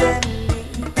used to send me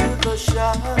to the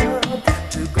shop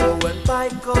to go and buy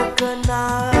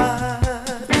coconut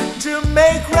to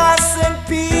make rice and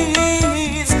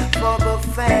peas for the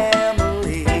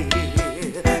family.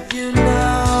 You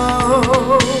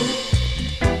know.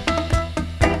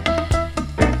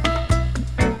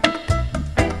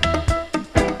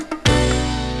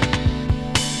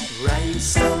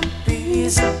 Rice and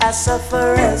peas as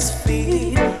suffer as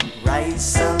feed.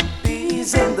 Rice and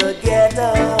peas in the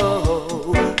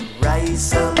ghetto.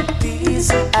 Rice and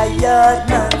peas a yard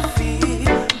man feed.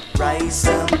 Rice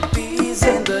and peas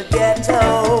in the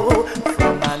ghetto.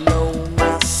 From I know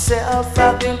myself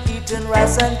I've been eating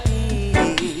rice and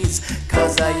peas,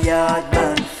 cause a yard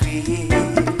man feed.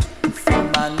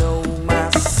 From I know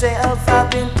myself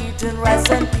I've been eating rice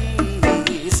and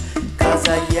peas, cause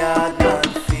a yard man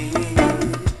feed.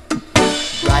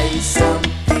 Rice and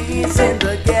peas in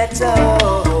the ghetto.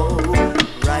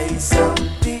 Rice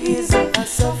and peas a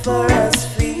suffer as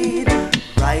feed.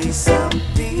 Rice and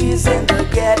peas in the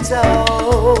ghetto.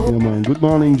 Yeah man, good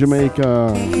morning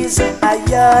Jamaica. Peas a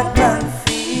yard man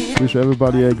feed. Wish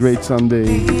everybody a great Sunday.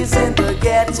 Peas in the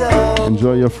ghetto.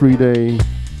 Enjoy your free day.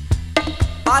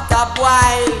 Butter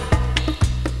boy,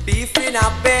 beef in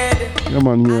a bed. Yeah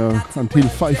man, yeah, until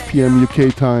 5 p.m.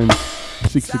 UK time,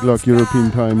 6 o'clock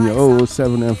European time, yeah,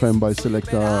 07 FM by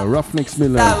selector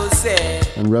Ruffneck-Smille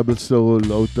and Rebel Soul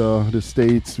outta the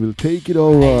States will take it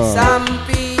over. Some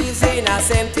peas in a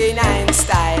 79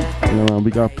 style. Yeah man,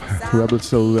 big up Rebel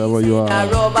Soul wherever you A are.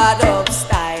 rubber dub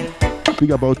style.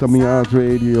 Big up Outta Me Art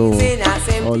Radio,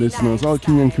 all listeners, all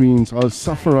king and queens, all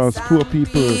sufferers, poor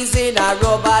people. Peas in a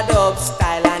rubber dub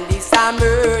style, and this a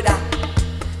murder.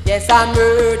 Yes, a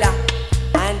murder.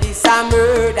 And this a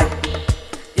murder.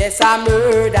 Yes, a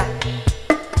murder.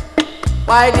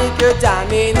 Why did you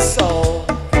jam in so,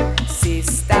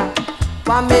 sister?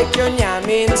 what make you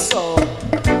yamming so?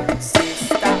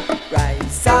 Sister,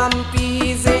 rice and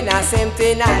peas in a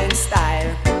 79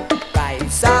 style.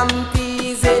 Rice and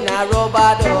peas in a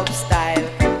rubber dub style.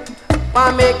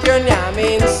 What make you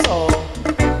yamming so?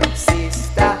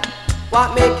 Sister,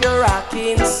 what make you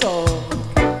rocking so?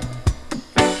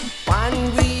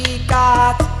 One week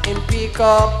out, him pick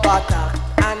up butter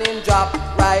and him drop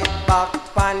right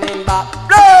back on him back.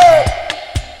 Play!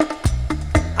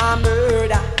 A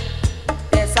murder,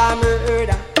 yes a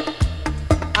murder,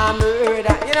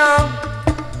 you know.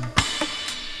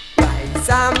 Rice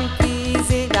and peas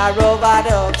in a rubber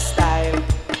dub style.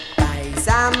 Rice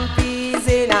and peas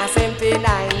in a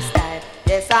 79 style.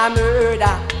 Yes a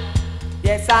murder,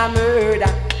 yes a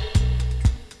murder.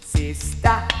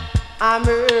 Sister, a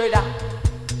murder.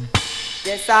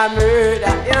 Yes, a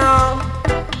murder, you know.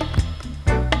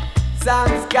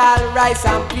 Songs called rice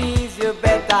and peas. You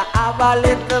better have a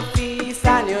little piece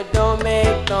and you don't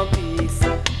make no peace.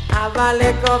 Have a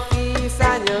little piece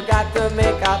and you got to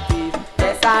make a piece.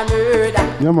 Yes, a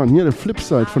murder. Yeah, man, here the flip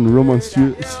side from the Roman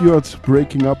Stewart's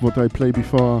Breaking Up, what I played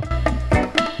before.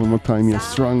 One more time here,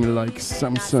 Strong Like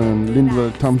Samson,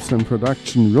 Lindwell Thompson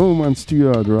production, Roman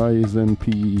Stewart, Rise and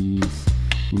Peace.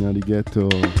 In the ghetto.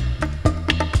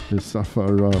 The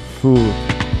sufferer food,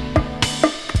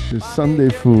 the Sunday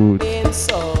food.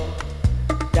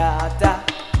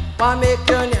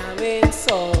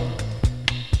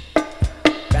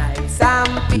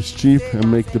 It's cheap and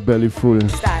make the belly full.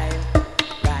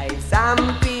 Rice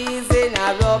and peas in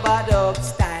a rubber dub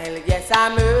style. Yes, a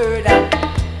murder.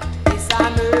 It's a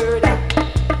murder.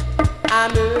 A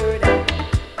murder.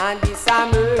 And it's a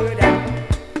murder.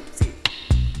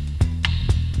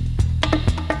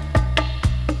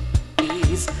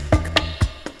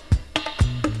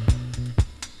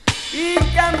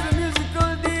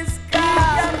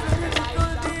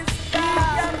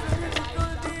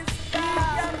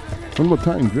 One more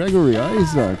time, Gregory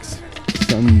Isaacs,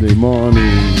 Sunday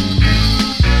morning.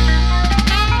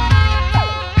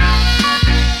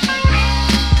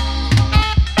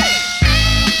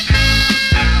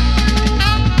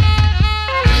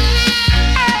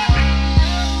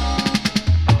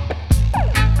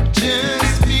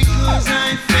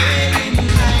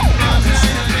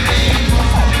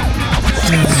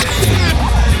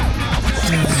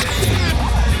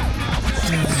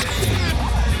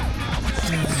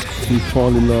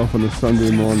 Fall in love on a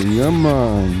Sunday morning, yeah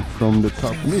man, from the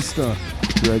top, Mr.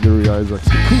 Gregory Isaacs,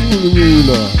 the cool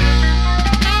ruler.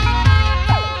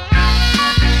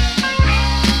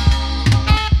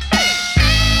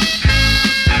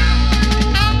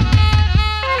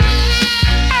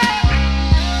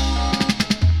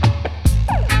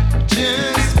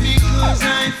 Just because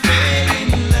I fell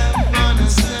in love.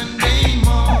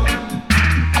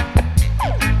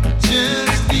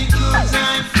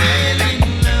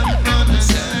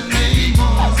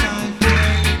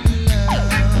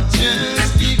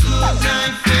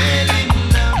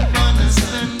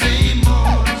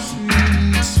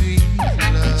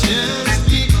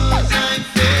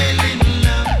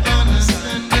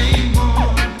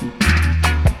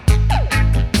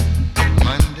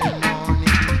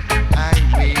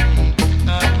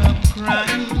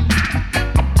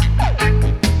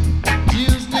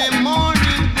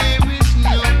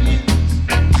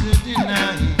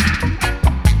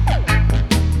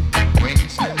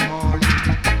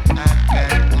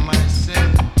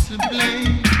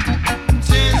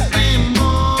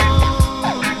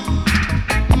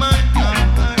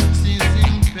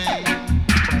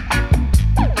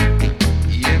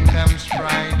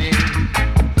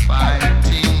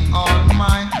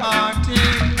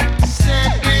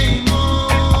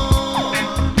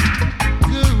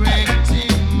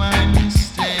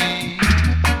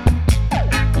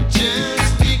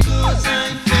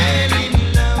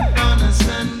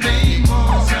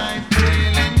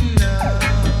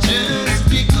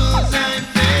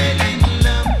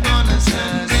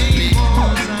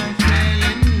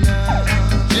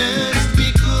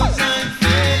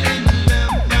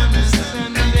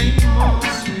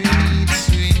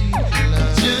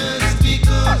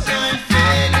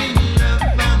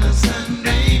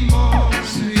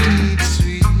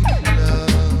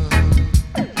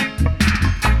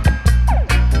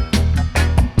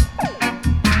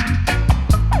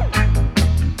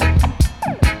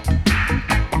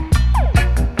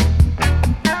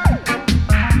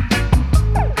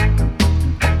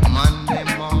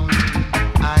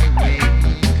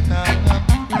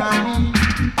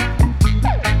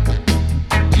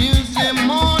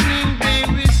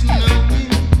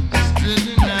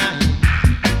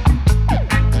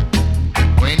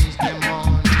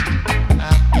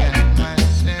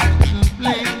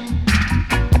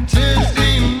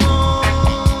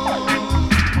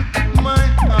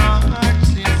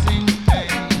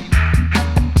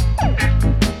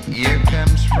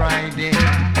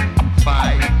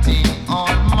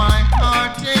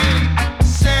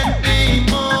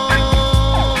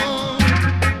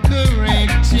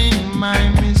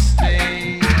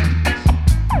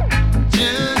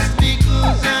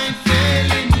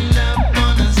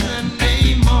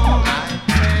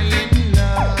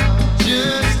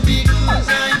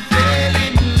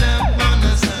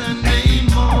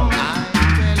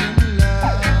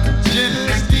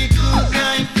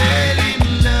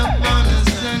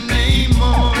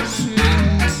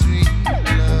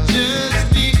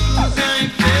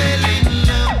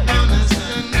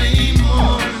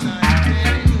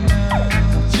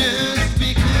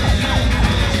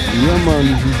 Yeah man,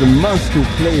 this is the must to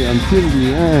play until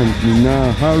the end. Me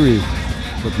nah hurry,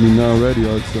 but me nah ready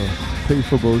also. Pay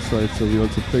for both sides, so we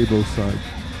also play both sides.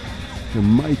 The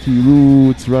mighty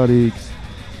Roots Radics.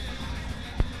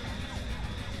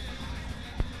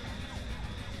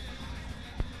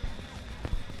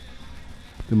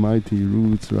 The mighty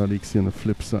Roots Radics on the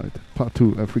flip side. Part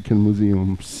 2 African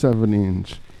Museum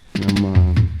 7-inch. Yeah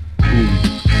man.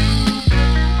 Ooh.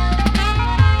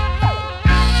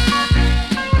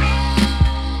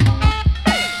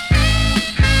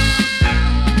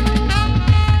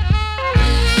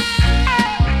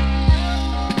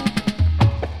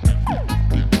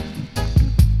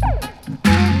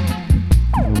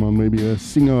 Maybe a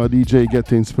singer or DJ get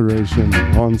the inspiration.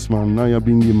 Once man, Naya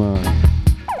Bingy man.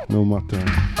 No matter.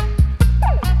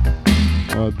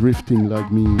 Or drifting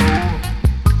like me.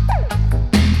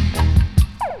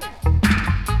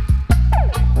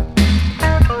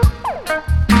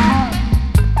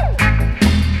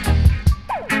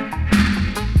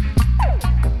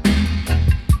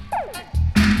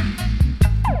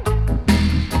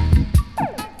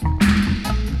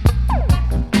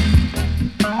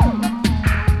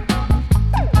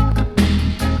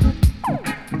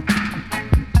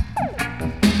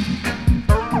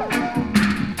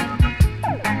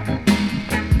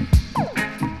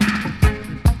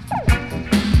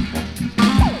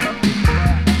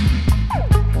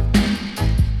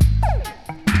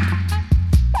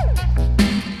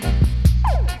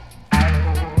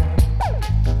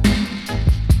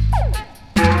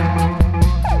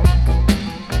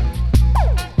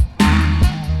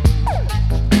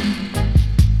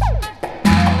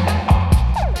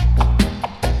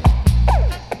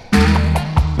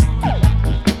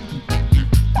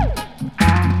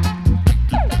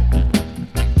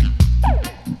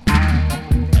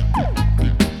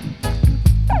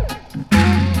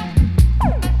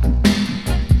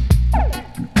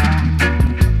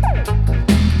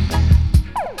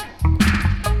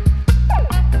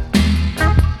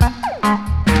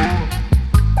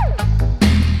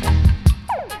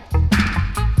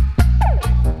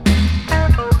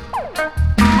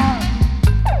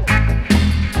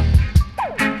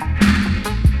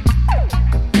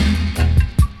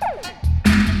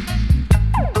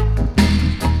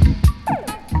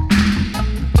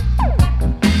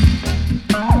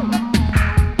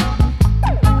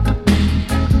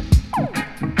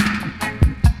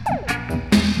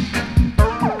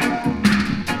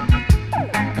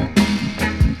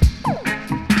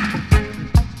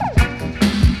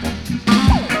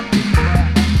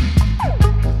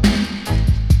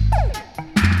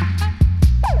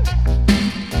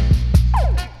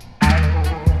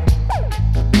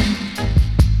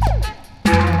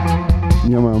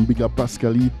 Big up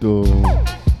Pascalito.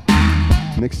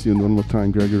 Next tune, one more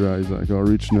time, Gregory Isaac,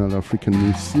 original African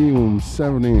Museum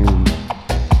 7-inch.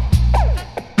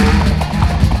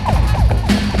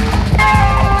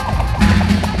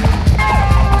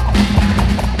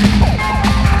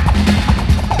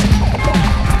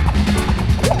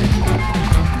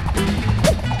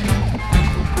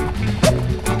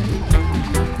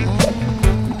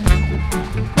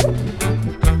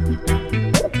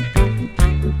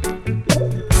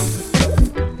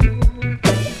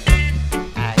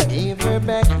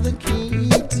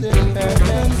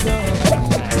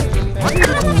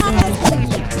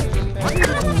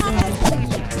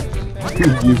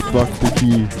 Give back the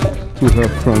key to her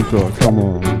front door. Come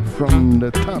on, from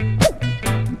the top.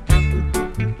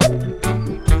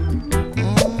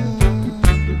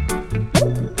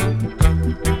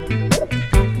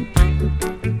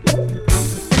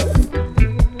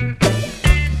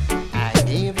 I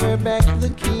gave her back the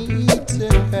key to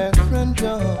her front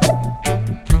door,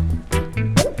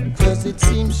 'cause it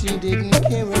seems she didn't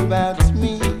care about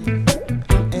me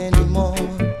anymore.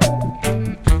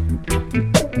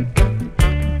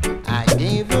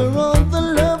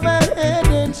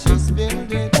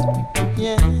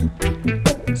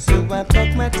 I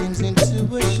packed my things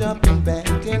into a shopping bag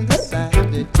and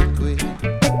decided to quit.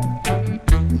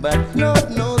 But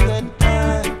Lord knows that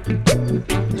I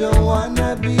don't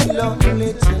wanna be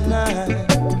lonely tonight.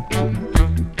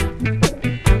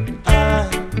 I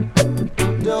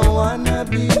don't wanna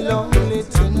be lonely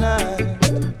tonight.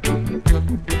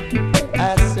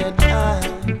 I said I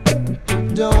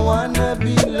don't wanna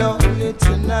be lonely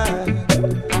tonight.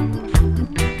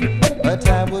 But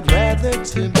I would rather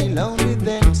to be lonely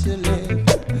than to live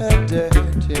a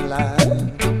dirty life.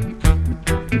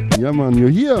 Yeah man, you're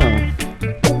here.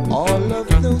 All of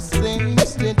those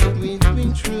things that we've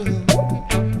been through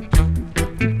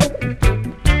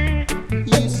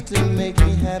used to make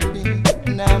me happy,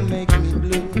 now make me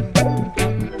blue.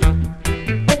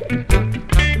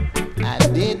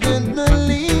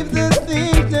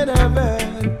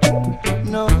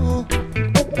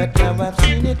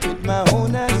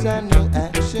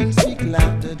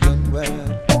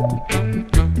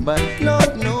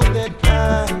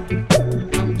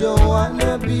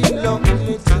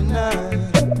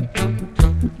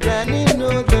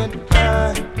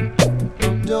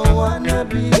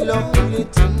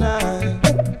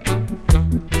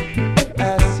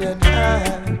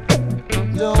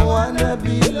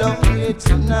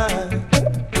 tonight.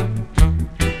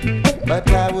 But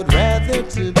I would rather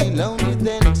to be lonely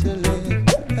than to live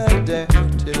a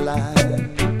dirty life.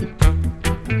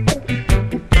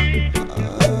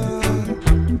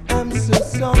 I'm so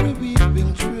sorry we've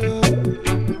been true.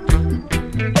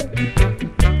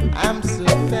 I'm so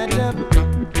fed up,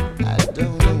 I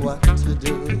don't know what to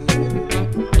do.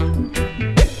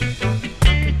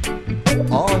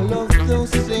 All of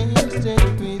those things that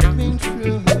we've been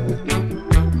through,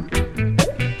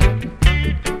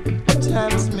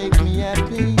 times make me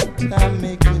happy, times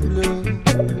make me blue.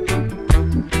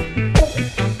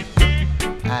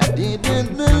 I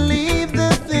didn't believe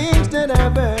the things that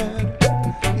I've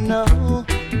heard, no,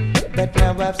 but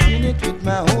now I've seen it with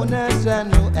my own eyes. I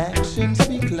know actions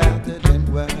speak louder than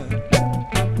words.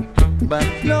 But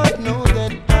Lord knows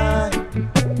that I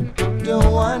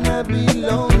don't wanna be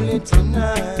lonely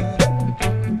tonight.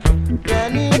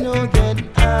 Granny know that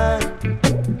I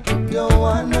don't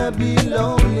wanna be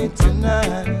lonely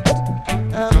tonight.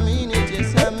 I mean it,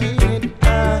 yes I mean it.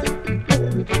 I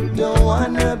don't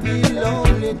wanna be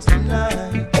lonely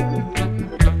tonight.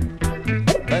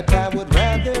 But I would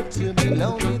rather to be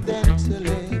lonely than to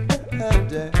live a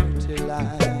dirty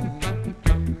life.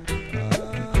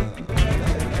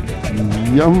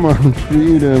 Yeah man,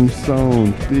 freedom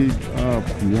sound, big up,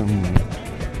 yeah man.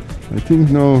 I think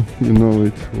now you know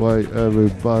it, why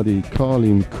everybody call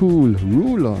him Cool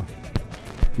Ruler.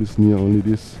 Listen here, only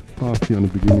this part here on the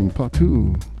beginning, part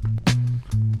 2.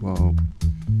 Wow.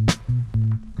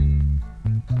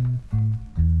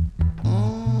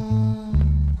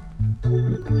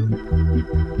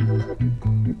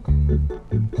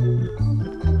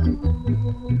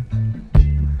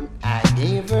 I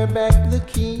gave her back the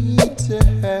key to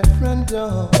her front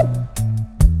door,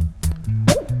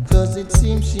 'cause it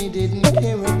seems she didn't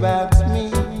care about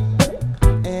me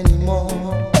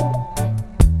anymore.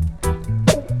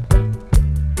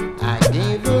 I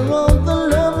gave her all the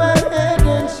love I had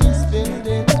and she spent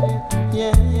it,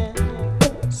 yeah, yeah.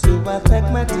 So I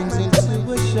packed my things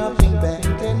into a shopping bag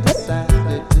and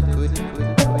decided to quit.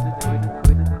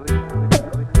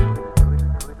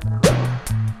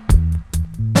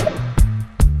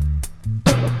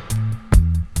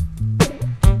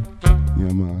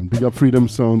 Yeah man, big up freedom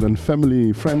sound and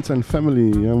family, friends and family,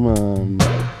 yeah man.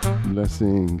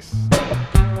 Blessings.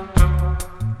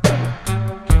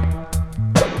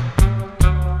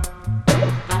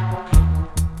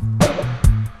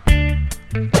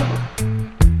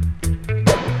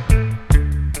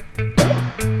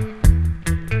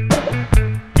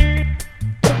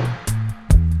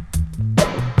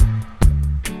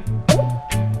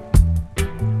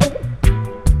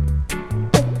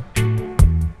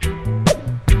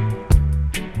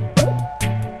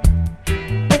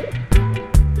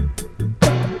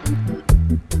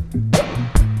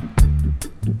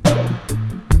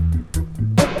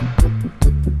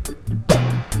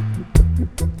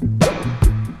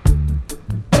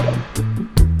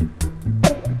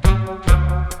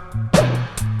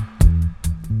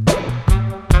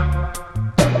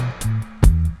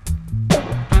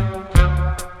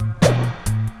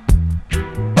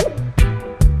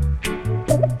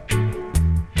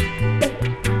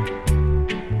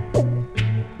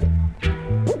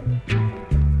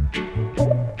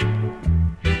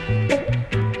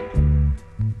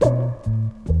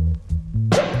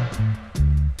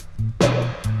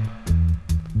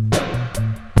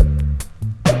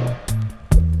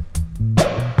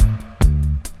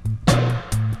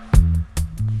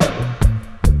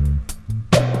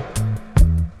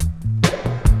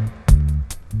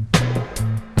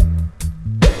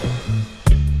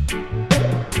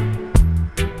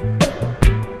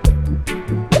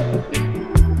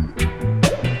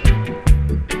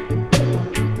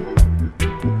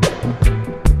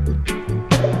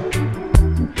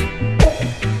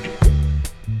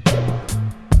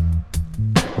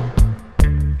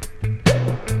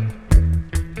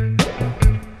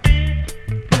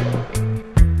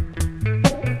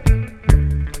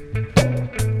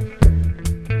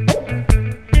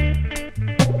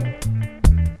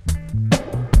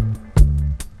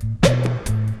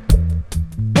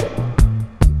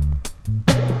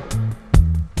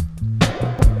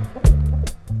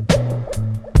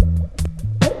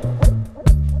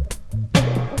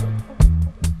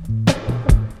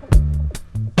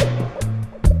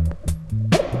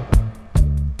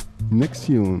 Next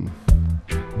tune.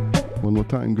 One more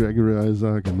time Gregory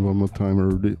Isaac and one more time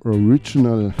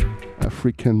original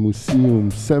African Museum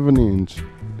 7-inch.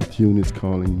 The tune is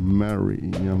calling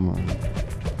Mary. Yeah man.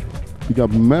 We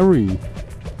got Mary.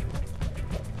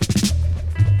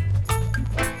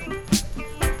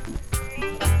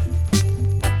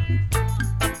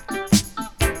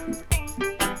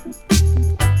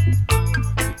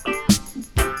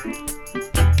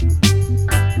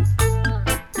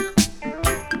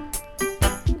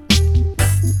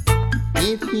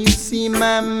 If you see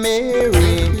my Mary,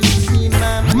 if you see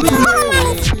my Mary,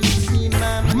 if you see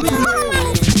my Mary,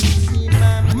 if you see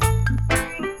my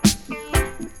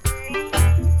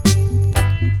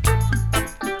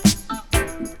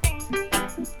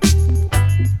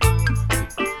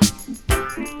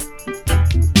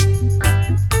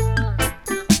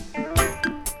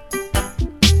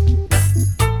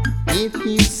If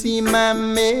you see my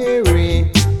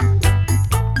Mary,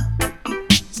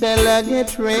 tell her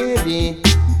get ready.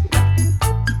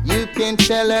 You can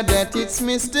tell her that it's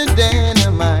Mr.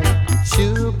 Dynamite.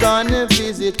 She gonna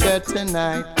visit her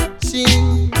tonight. She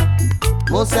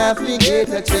must have to get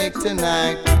a check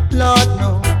tonight. Lord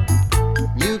no,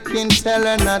 you can tell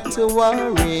her not to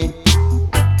worry,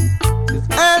 'cause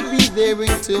I'll be there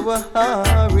into a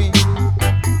hurry.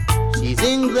 She's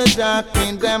in the dark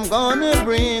and I'm gonna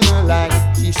bring her light.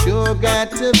 She sure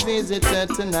got to visit her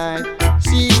tonight.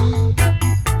 She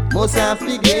must have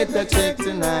to get a check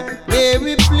tonight.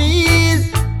 Mary,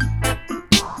 please,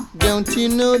 don't you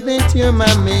know that you're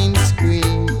my main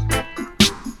screen?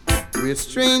 We're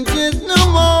strangers no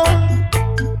more,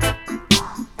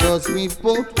 'cause we've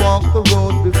both walked the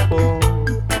road before.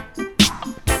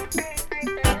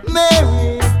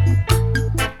 Mary,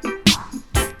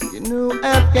 you know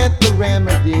I've got the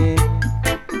remedy.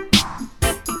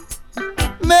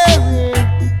 Mary,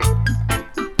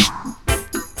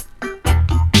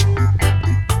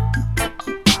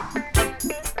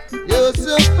 you're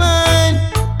so fine.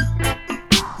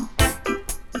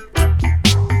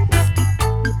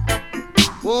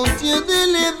 Won't you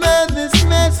deliver this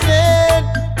message?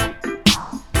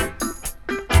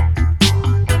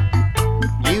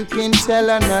 You can tell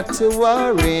her not to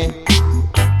worry,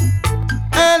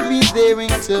 I'll be there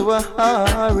into a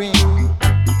hurry.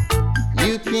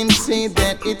 You can say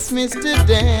that it's Mr.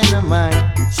 Dynamite.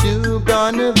 She's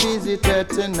gonna visit her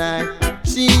tonight.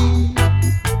 She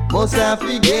must have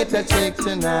to get a check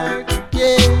tonight.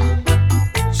 Yeah,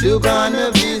 she's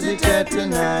gonna visit her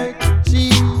tonight.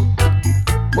 She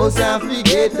must have to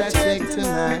get a check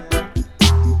tonight.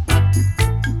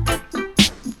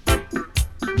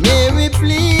 Mary,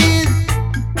 please,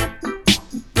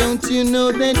 don't you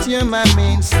know that you're my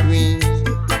main screen?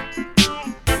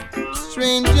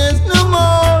 Strangers no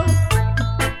more,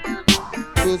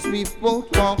 'cause we both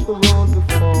walked the road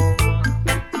before.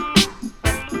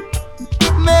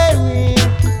 Mary,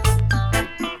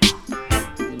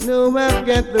 you know I've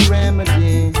got the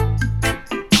remedy.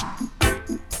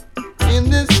 In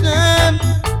this time,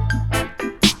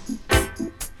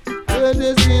 good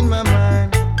is in my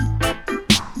mind.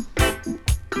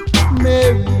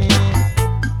 Mary,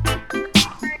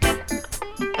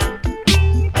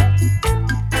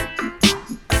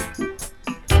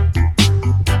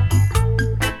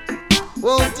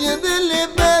 won't you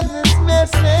deliver this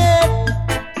message?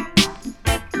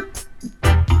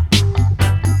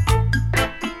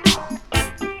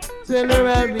 Tell her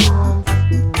I'll be home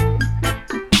soon.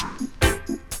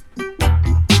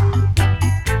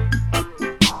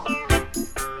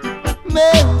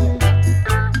 Mary,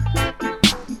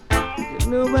 you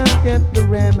know I've got the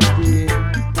remedy.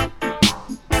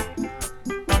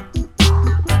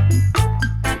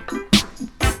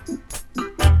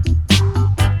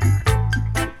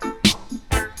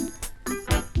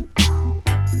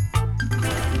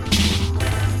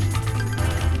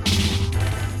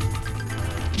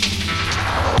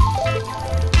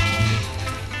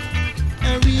 I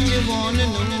really wanna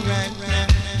know right now.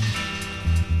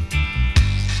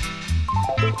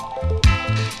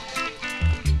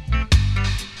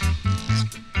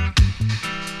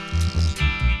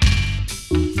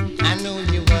 I know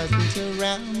you wasn't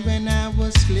around when I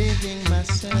was living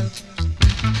myself.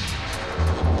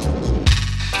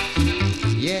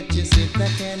 Yet you sit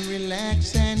back and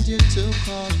relax and you took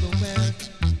all the wealth.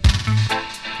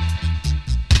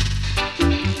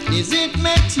 Is it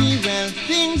material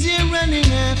things you're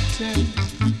running after?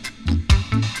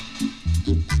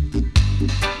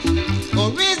 Or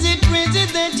is it crazy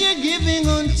that you're giving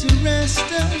on to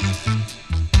rest?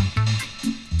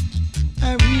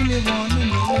 I really wanna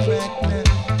know right now.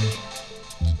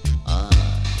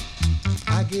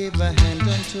 I gave a hand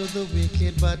unto the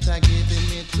wicked, but I gave him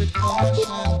it with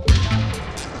caution.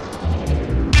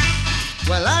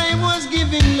 While I was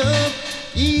giving love,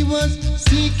 he was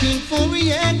seeking for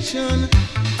reaction.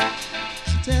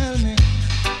 Tell me,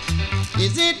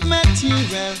 is it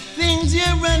material things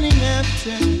you're running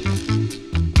after?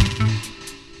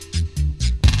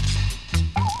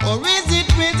 Or is it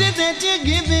crazy that you're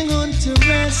giving on to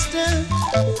rest?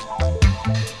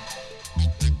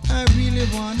 I really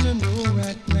wanna know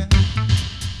right now.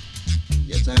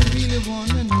 Yes, I really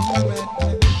wanna know right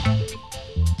now.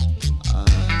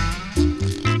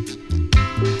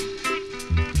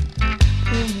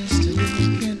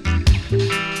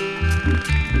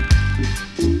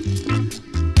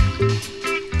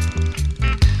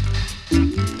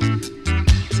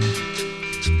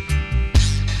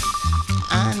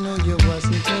 know you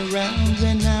wasn't around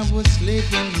when I was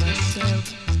sleeping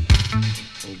myself.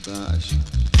 Oh gosh.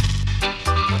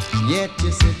 Yet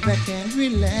you sit back and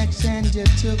relax and you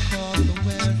took all the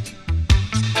wealth.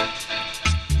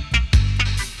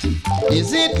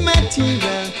 Is it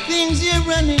material things you're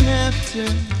running after?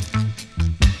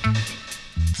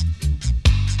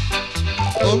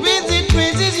 Or is it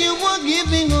praises you were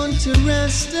giving on to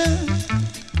Rasta?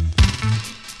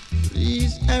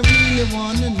 Please, I really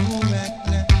wanna know right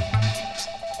now.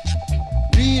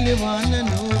 Really wanna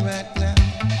know right now.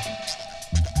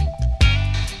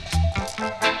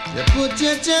 You put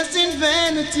your trust in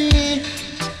vanity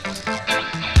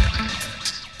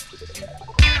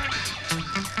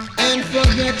and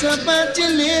forget about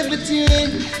your liberty.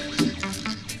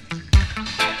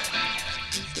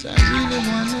 So I really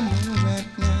wanna know right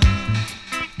now.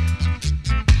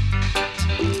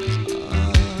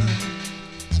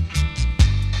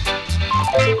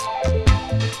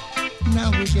 Now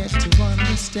we get to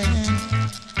understand.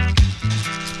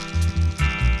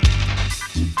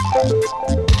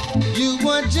 You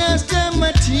were just a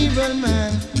material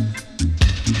man.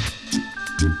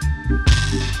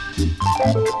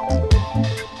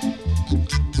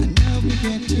 And now we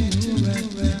get to know right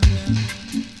well.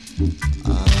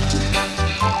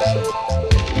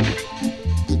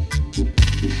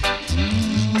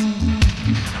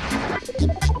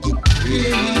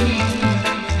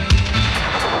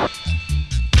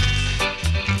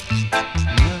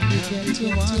 Now we get to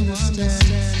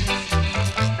understand.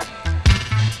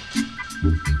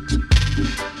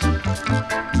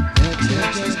 That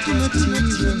you're just a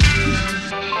material man.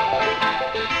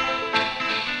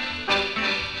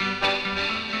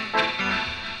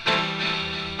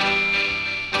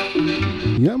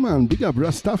 Yeah, man, big up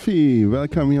Rastafi.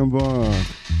 Welcome on board.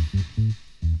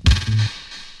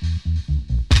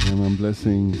 Yeah, man,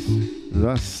 blessings.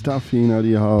 Rastafi in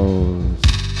the house.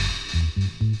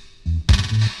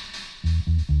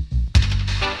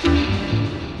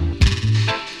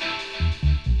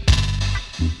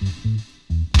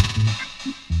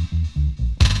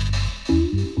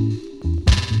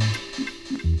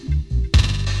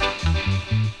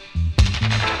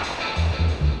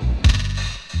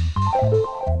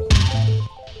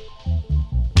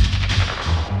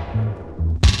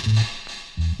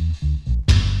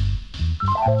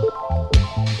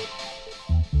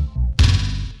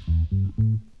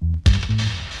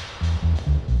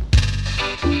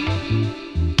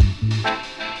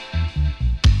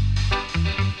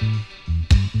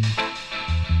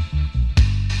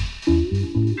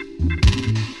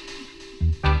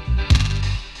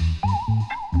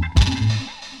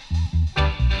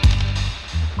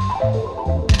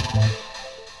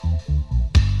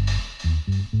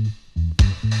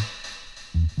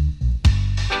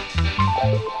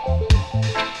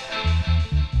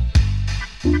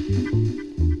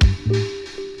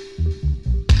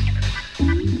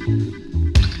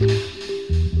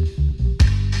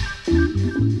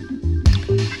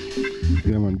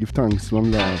 Thanks,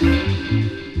 one love.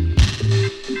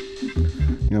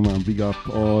 Yeah, man, big up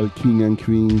all king and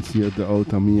queens here at the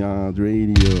Outta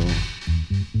Radio.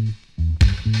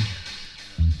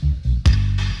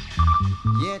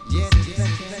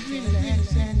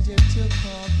 Relax and you took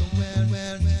all the well.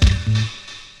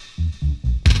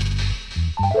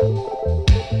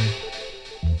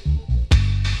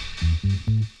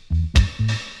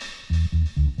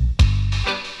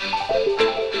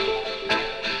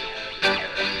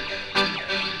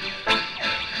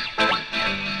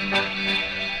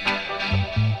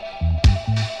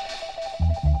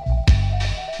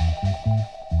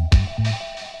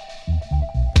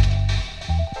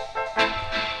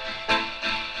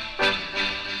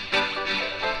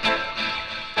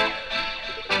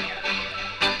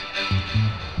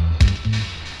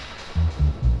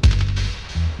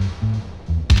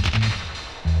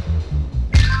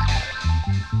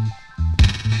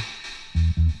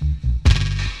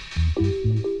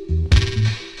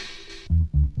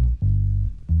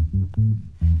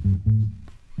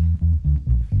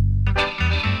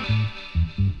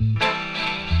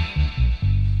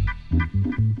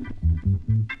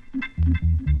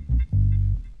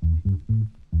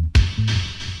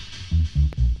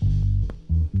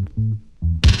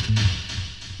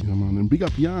 Big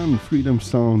up Jan, Freedom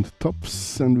Sound,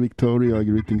 Tops and Victoria,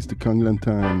 greetings to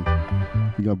Kanglantan.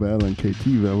 Big up Al and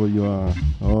KT, wherever you are,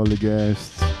 all the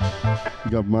guests.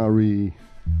 Big up Mari,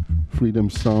 Freedom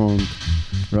Sound,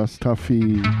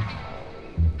 Rastafi,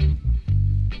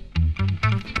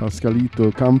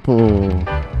 Pascalito, Campo.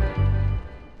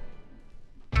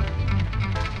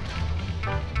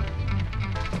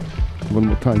 One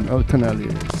more time, Alton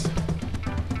Alice.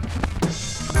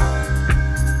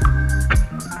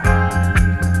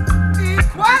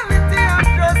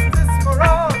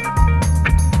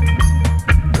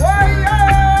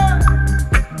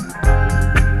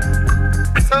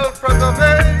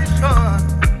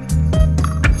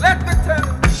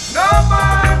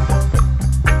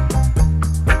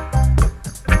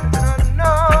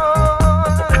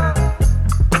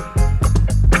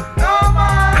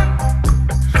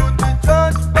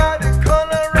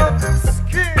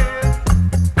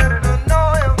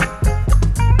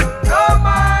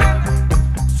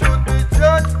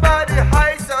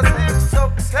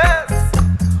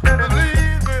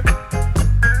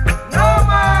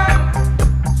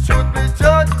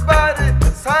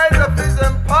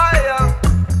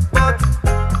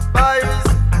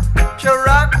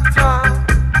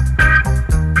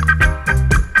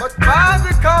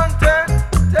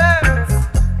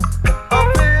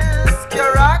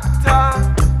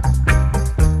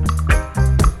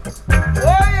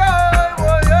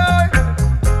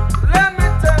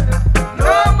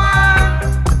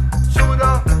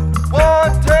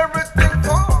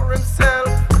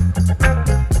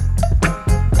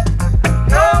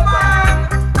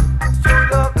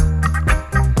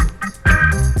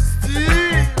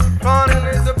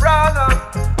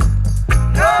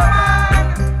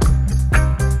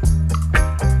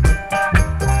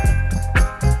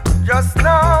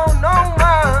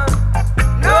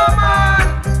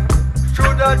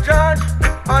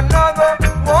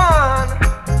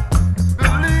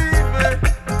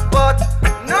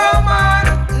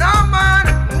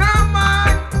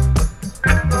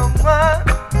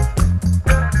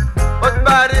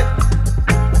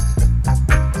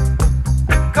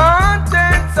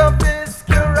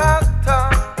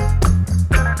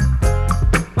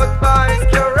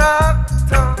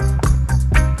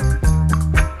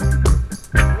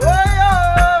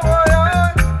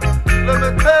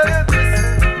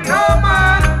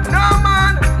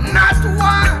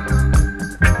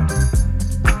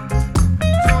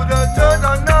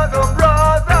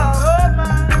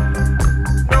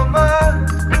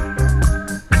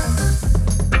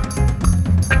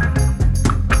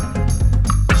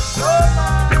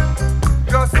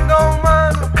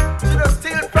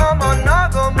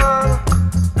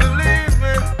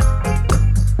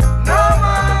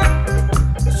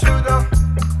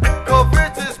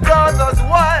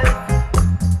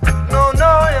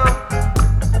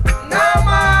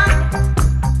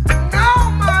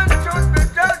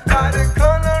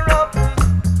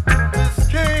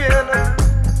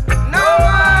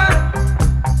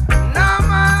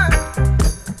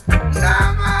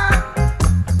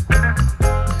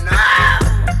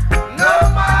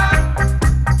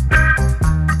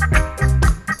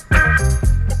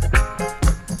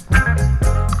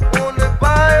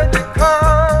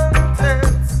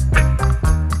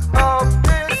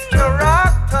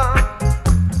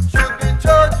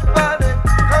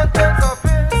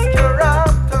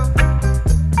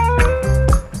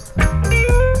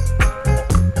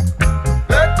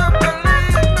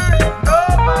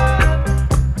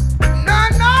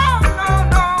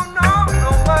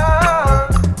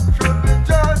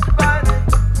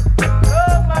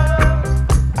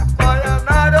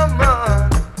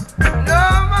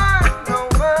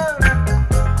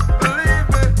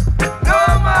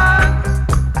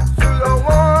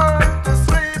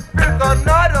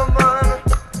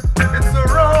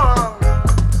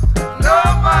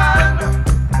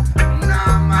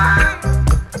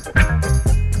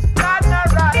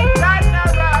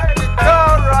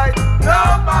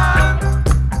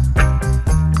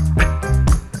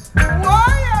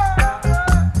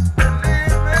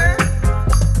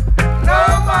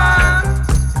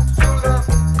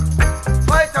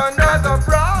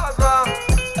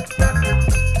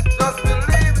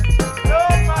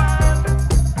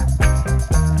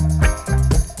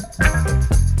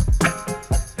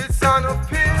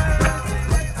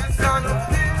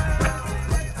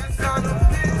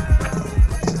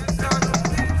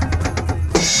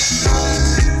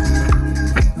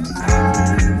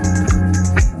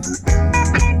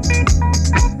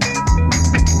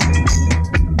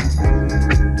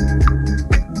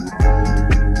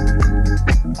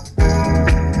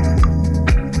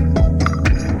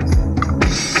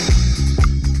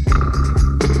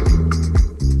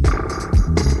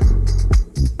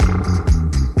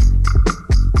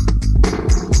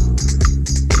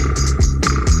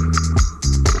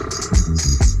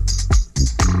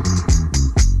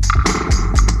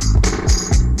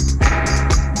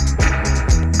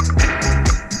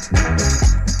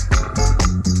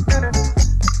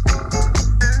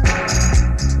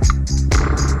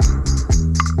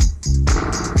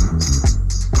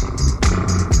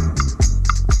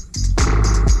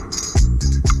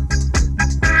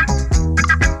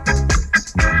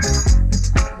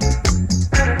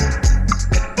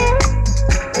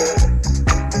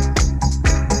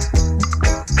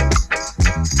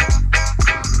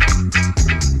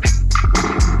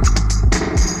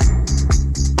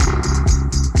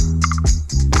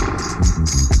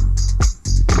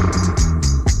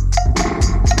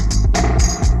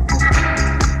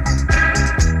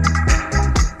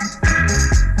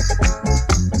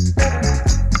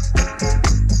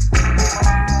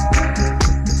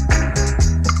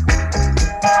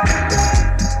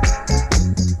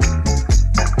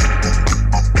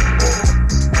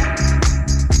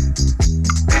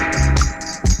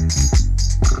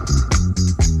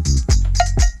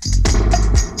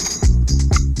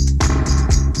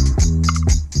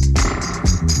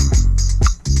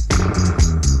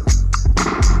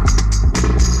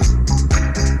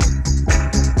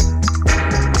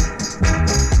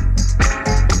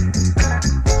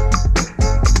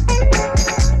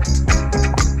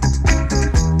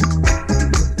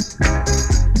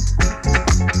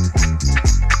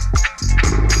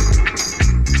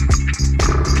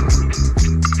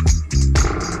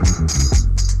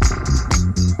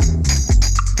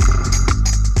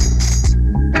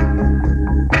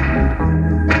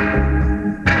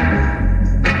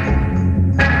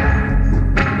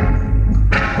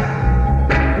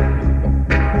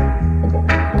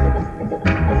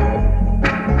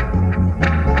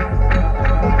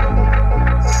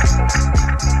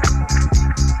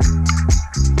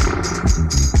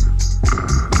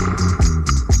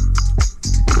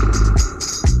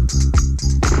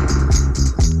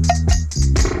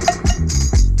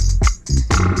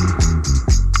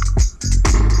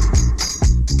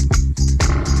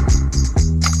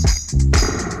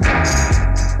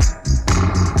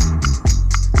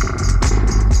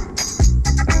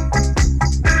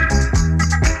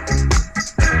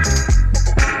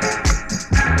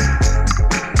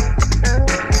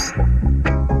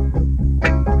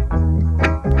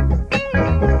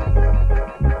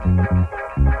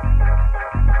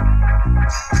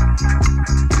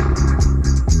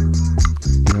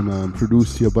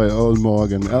 produced here by Earl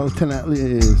Morgan. Elton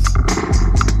Ellis.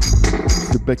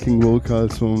 The backing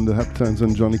vocals from the Heptones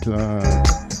and Johnny Clark.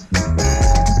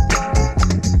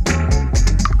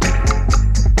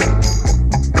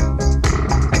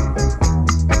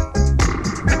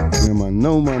 Yeah man,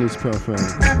 no man is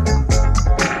perfect.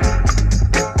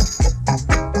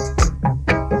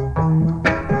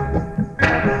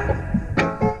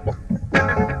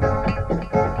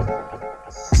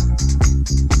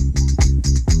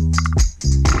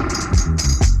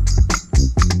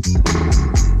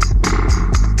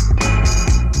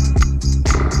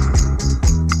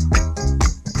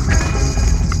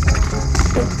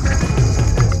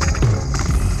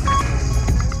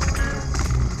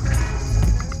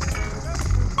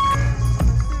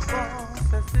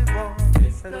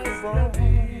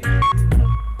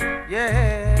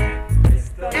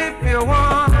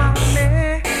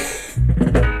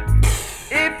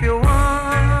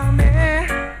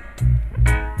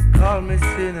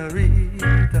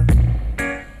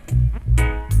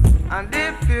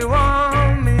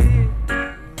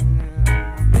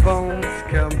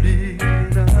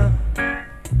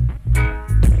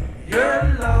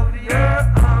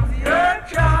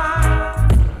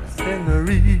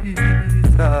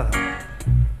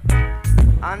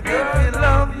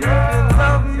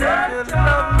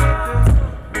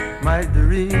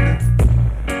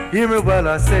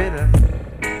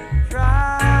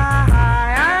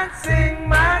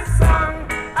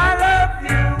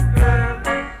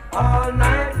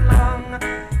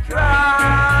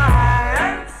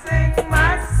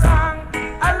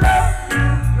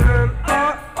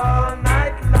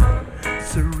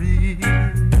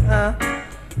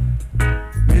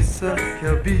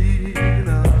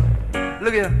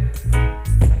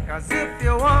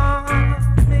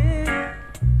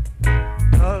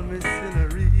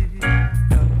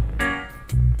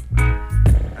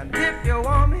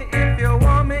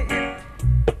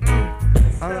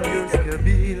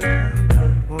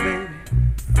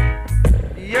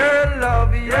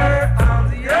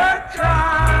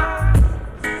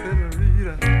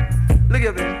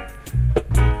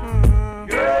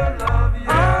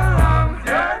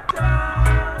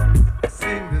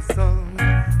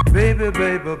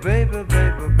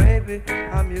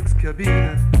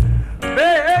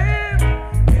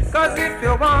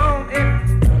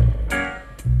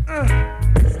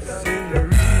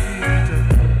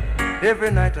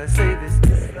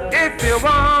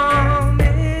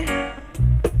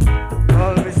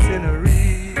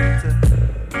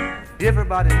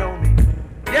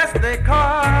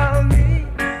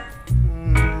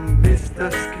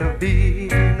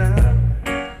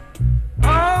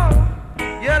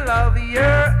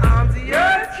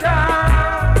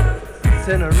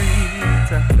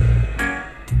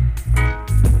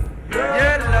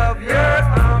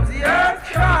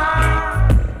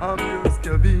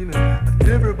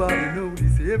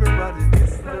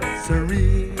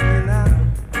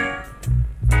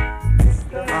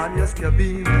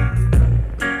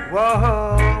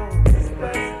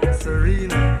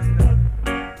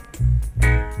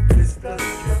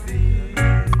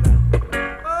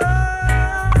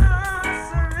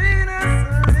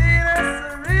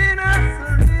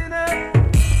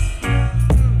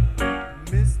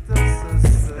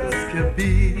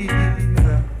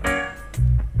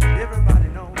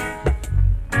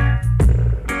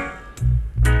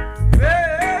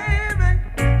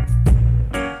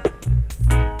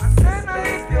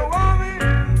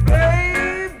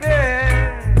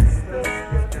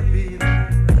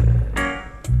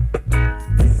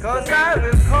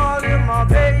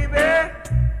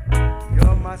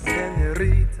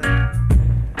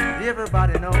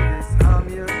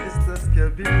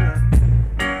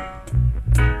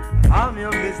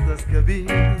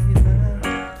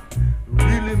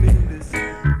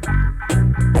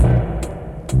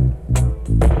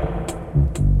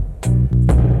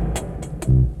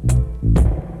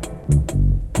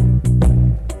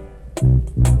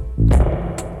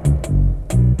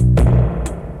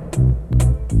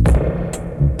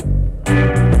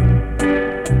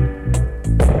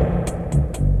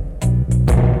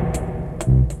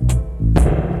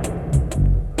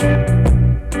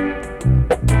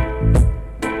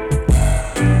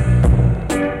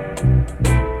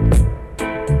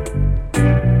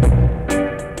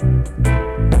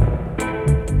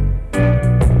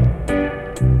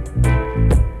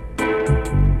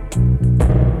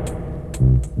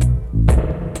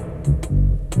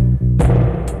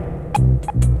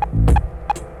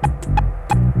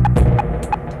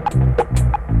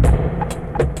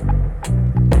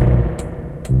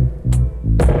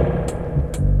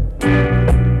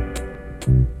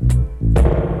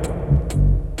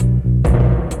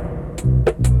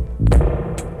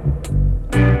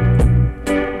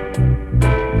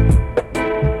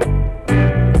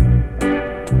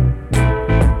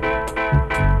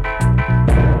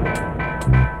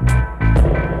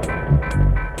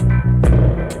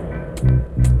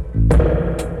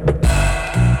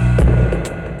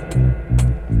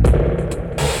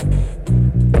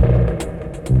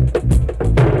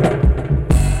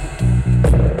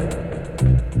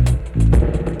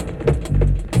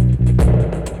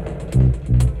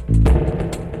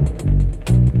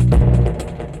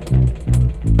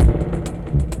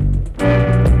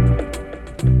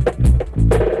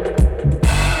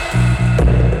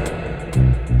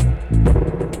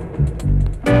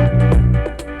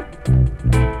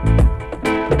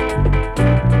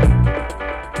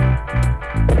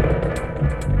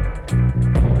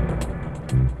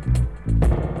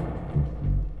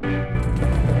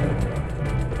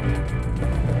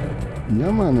 Yeah,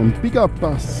 man, and big up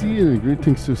Basil.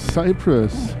 Greetings to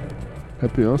Cyprus.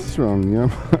 Happy Ostrong. Yeah,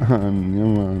 man. Yeah,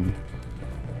 man.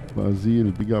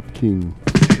 Basil, big up King.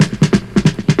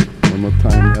 One more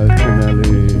time, Elton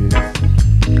Ellis.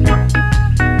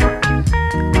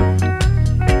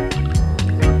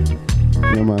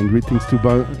 Yeah, man. Greetings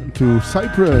to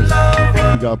Cyprus.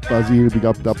 Big up Basil, big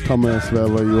up Dab Thomas,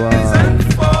 wherever you are.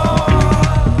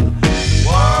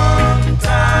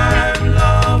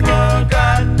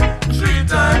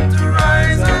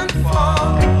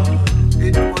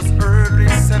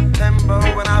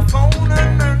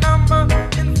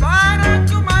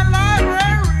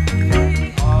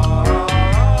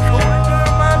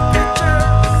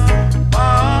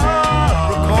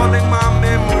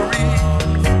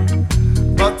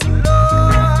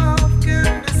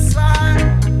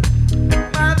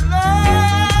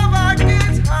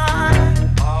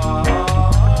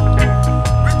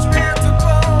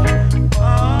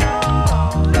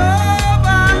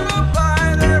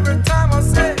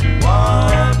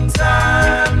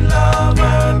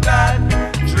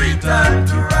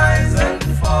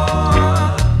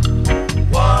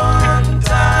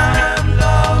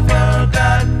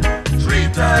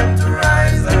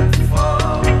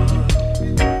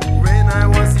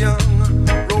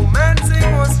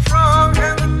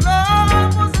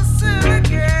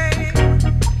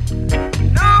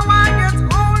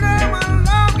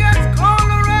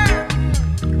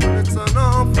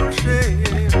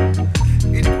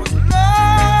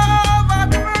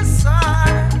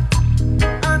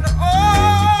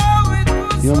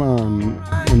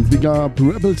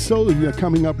 Rebel Soul, we are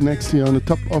coming up next here on the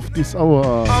top of this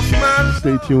hour.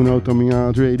 Stay tuned, Outta Mi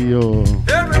Yard Radio.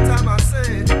 Every time I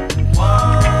say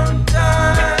one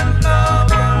time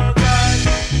lover got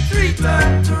 3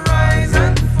 times to rise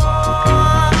and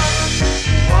fall.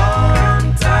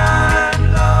 One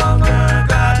time lover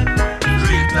got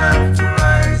 3 times to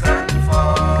rise and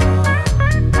fall.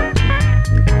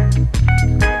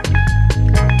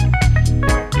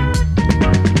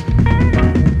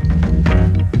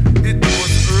 It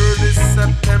was early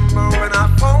September when I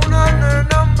found her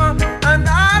number and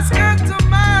asked her to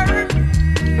marry me.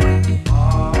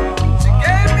 She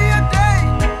gave me a date,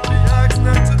 she asked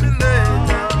her to be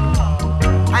later.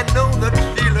 I know that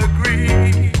she'll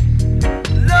agree.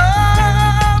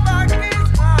 Love I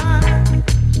can't hide,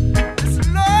 this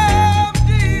love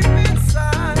deep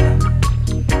inside.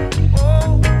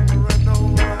 Over and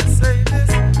over I say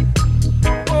this,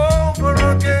 over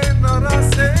again that I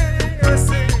sing.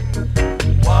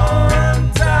 One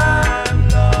time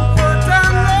love,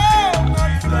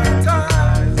 not 3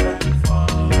 times.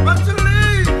 But to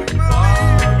leave, believe.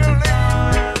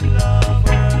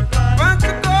 But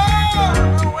to go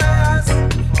away, I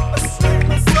sing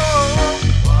a song.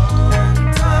 One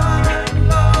time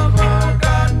lover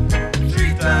got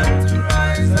 3 times to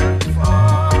rise and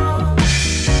fall.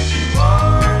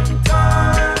 One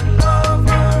time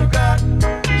lover got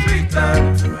 3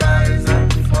 times to rise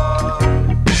and fall.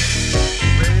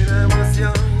 When I was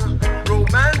young,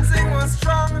 romancing was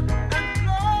strong, and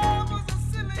love was a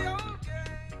silly old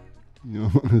game. You know,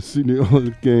 a silly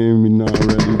old game in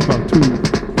already part 2.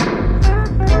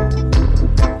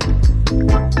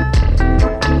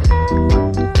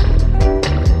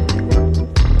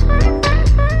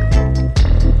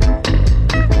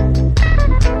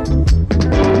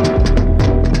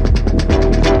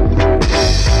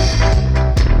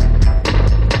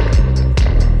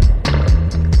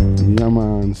 Yeah,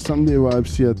 man. Sunday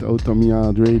vibes here at Outta Mi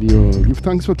Yard Radio. Give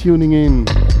thanks for tuning in.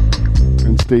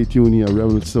 And stay tuned here,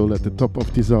 Rebel Soul at the top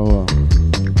of this hour.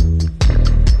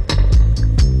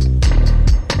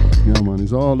 Yeah, man,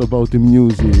 it's all about the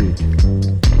music.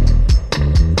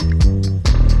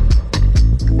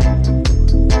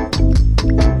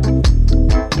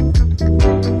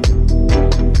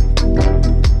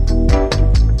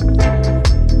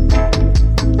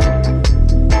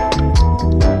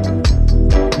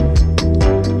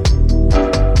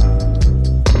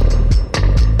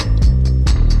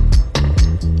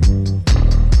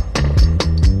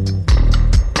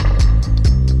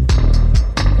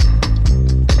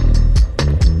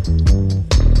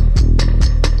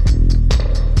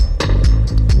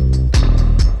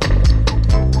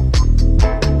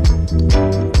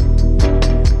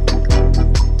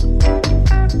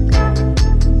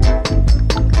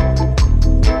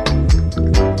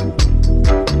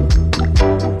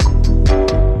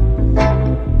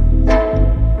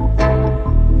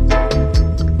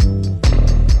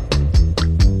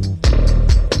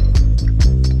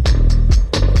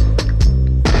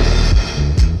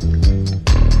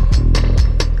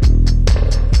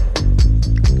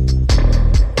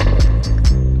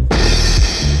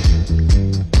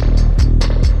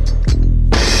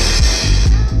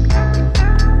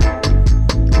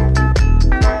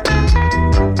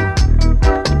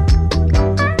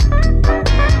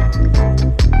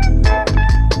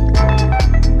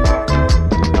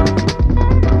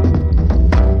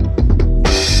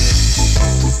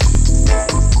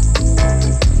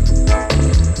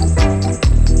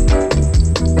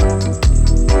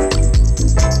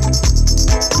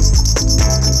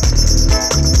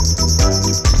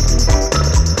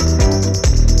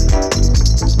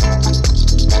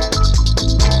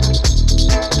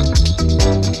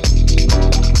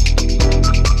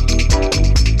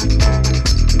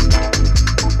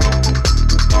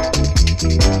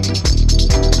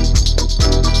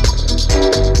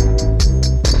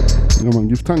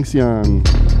 Give thanks, Jan.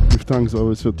 Give thanks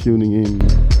always for tuning in.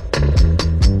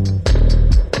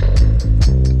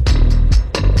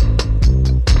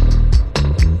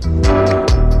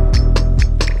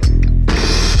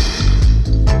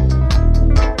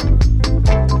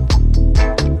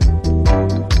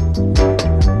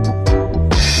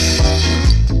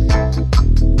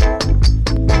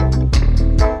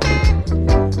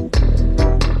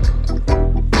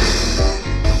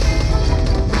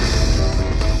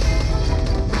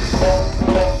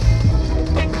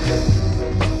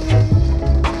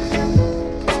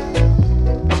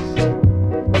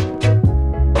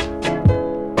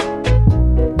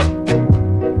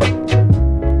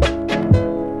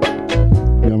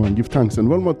 And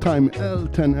one more time,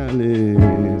 Elton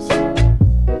Ellis.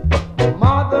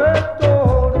 Mother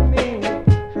told me,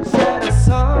 she said,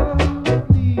 son,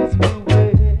 please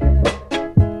beware.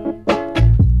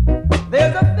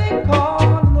 There's a thing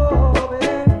called love,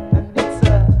 and it's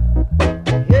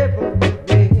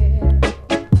everywhere.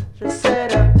 She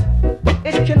said,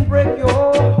 it can break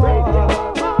your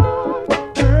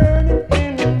heart, turn it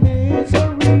in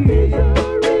misery.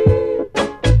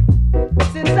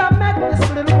 Since I met this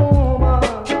little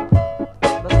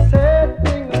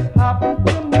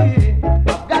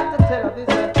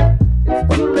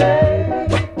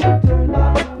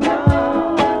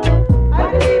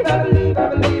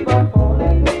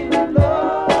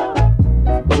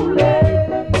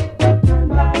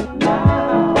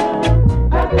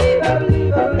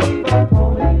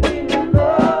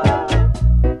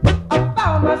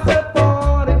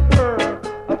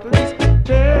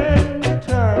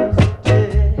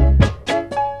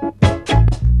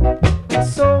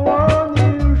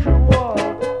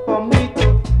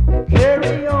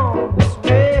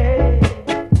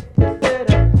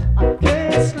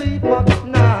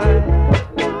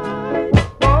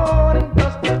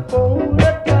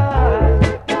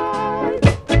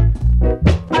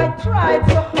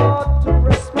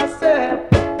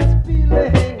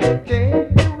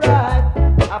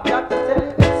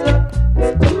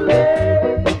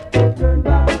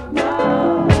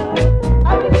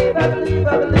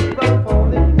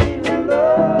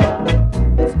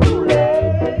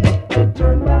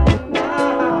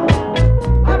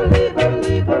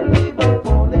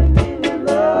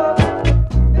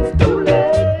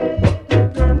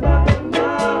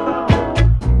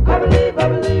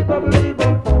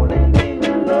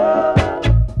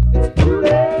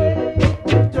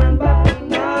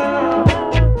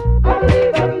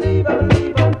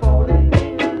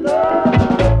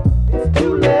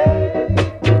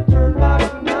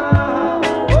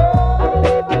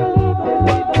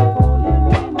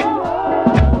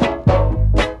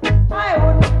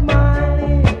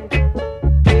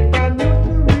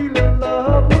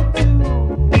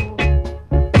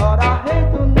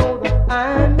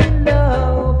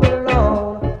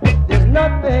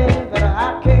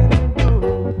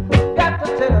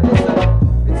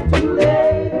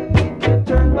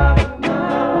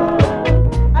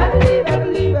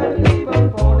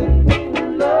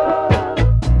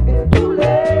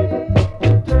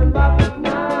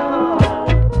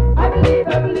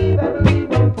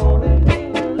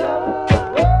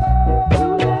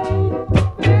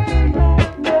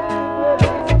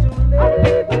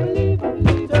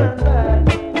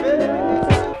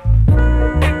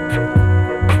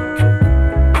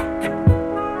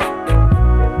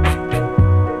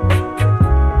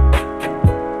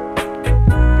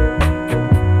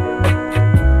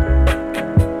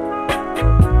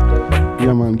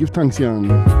Thanks,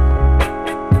 Jan.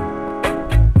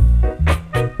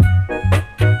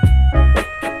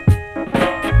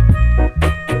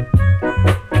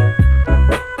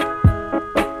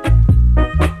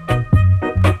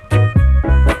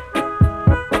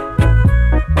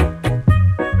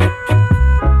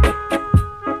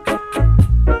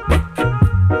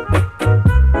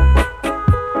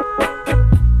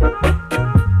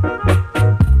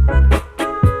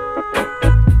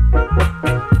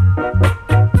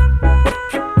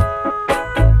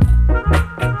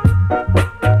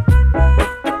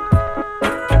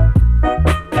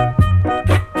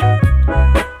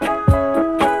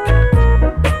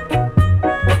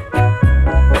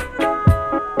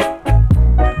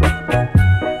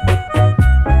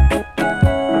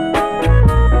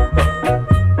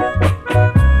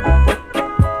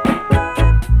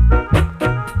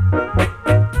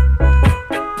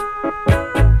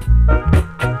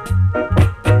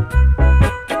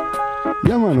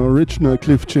 Original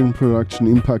Cliff Chin production,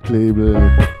 Impact label.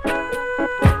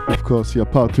 Of course, yeah,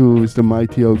 part 2 is the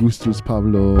mighty Augustus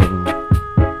Pablo.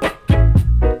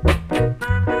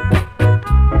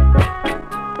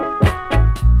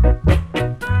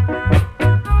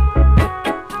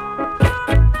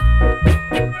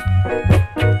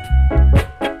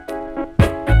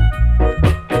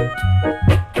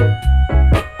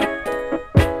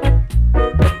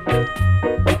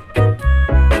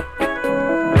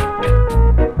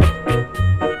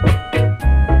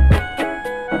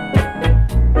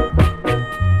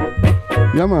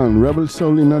 Yeah man, Rebel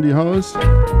Soul in the house.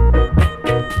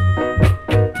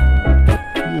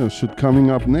 Yeah, should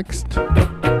coming up next.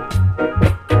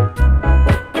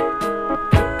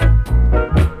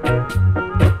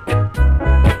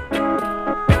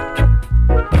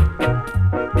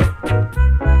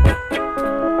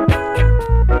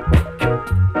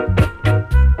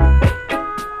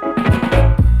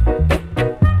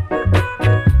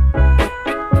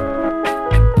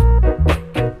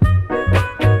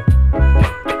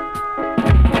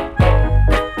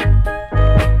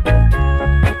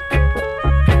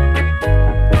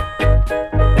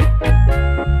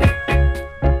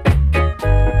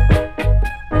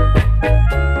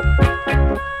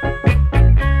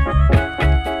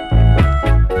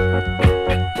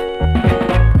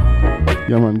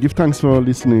 Give thanks for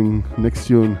listening. Next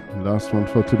tune, last one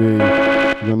for today.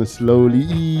 We're gonna slowly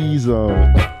ease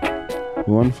out.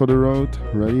 One for the road.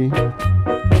 Ready?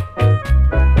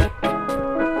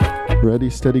 Ready,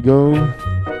 steady, go.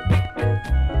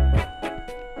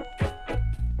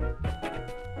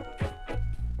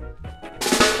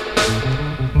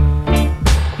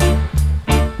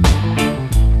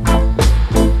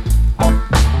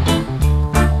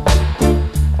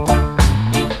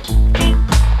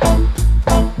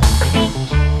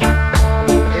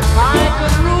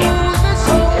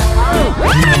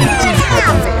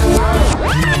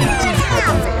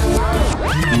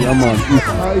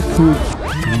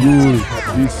 Rule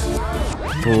this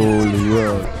whole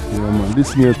world. Yeah man,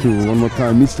 listen here too. One more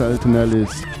time, Mr. Elton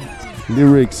Ellis.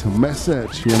 Lyrics,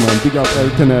 message. Yeah man, big up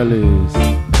Elton Ellis.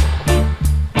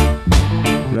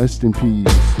 Rest in peace.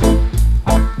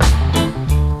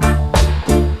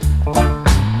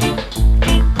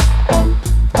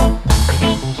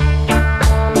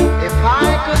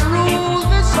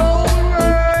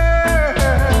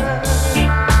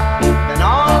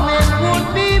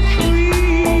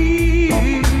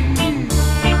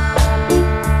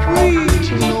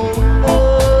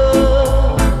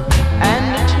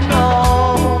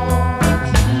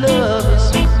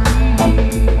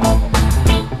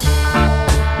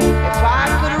 If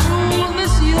I could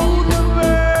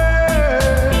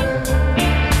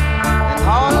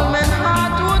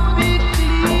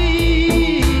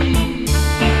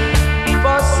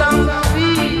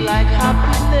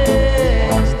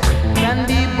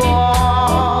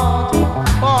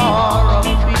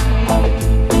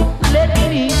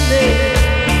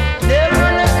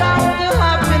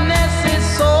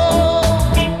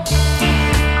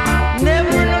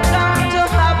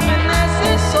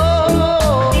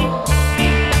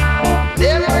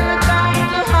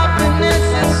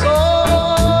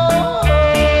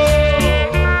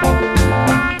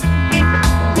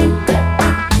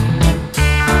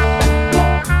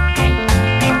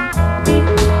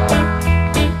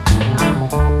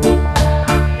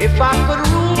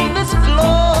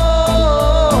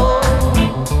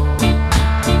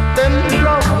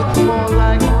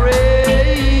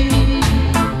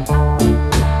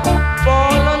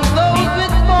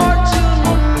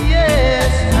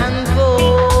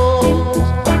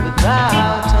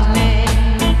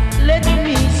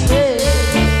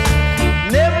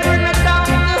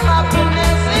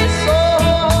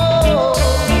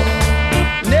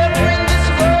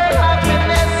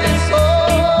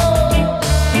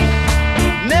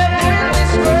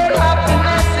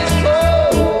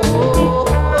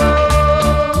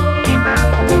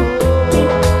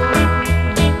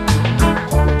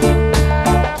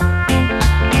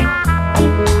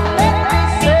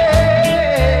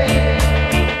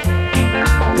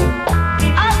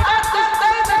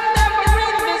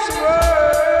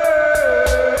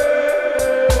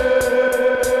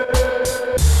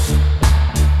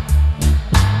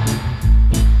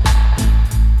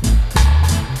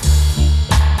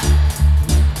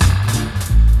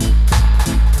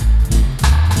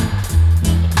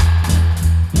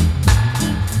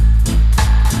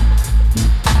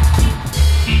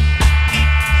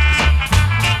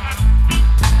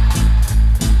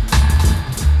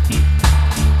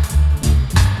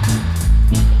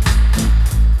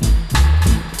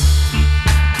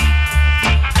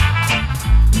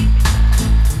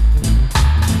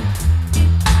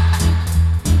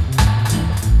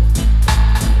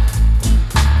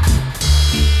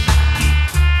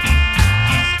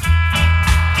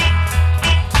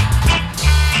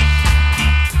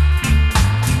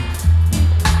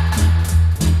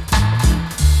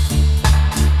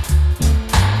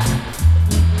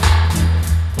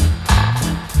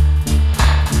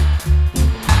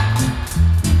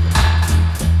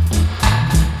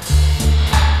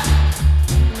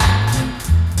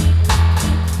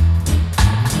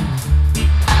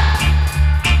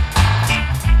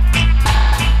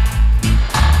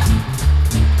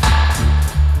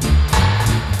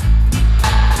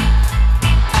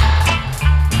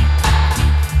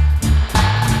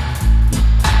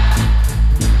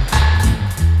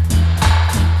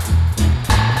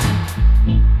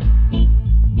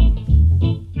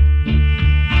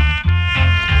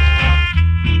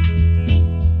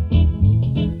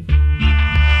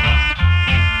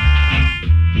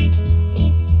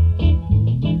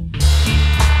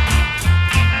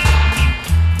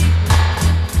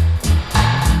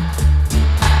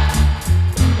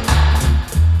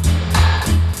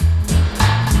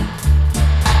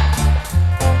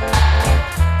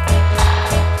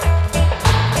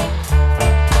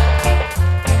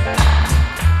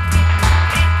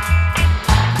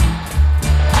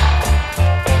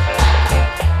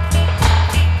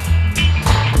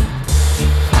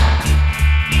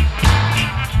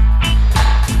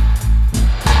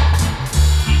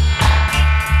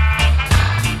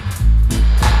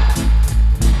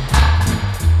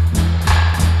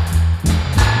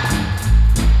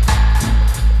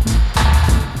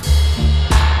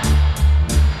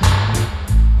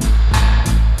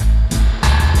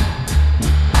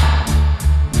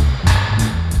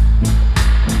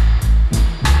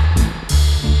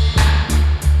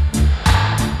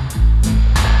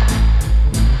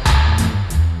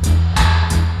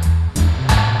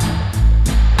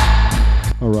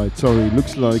sorry,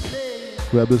 looks like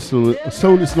Rebel Soul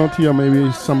is not here.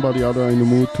 Maybe somebody other in the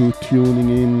mood to tuning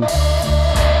in.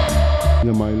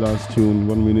 Yeah, my last tune,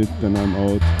 1 minute, then I'm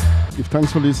out. If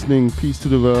thanks for listening, peace to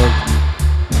the world.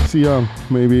 See ya,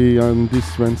 maybe on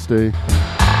this Wednesday,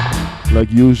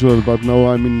 like usual, but now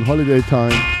I'm in holiday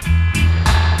time.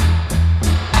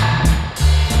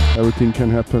 Everything can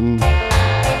happen.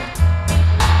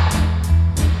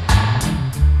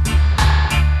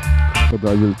 But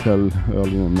I will tell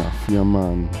early enough. Yeah,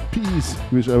 man. Peace.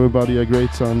 Wish everybody a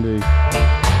great Sunday.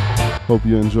 Hope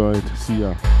you enjoyed. See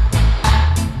ya.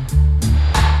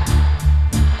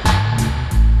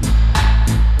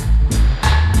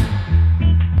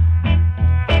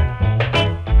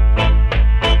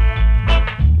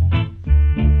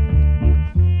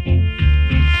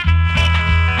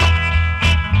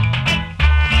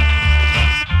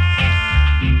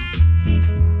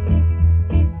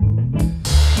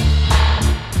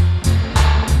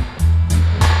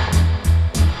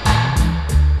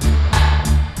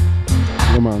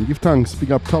 Give thanks,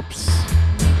 big up Tops,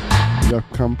 big up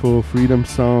Campo, Freedom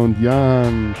Sound,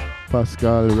 Jan,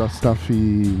 Pascal,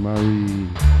 Rastafi, Marie,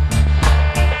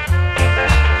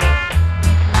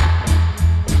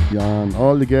 Jan,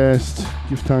 all the guests,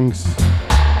 give thanks.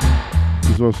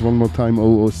 This was one more time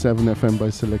 007 FM by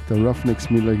Selector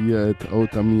Ruffneck-Smille here at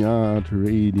Outta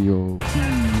Radio.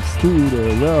 Peace to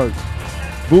the world.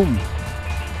 Boom.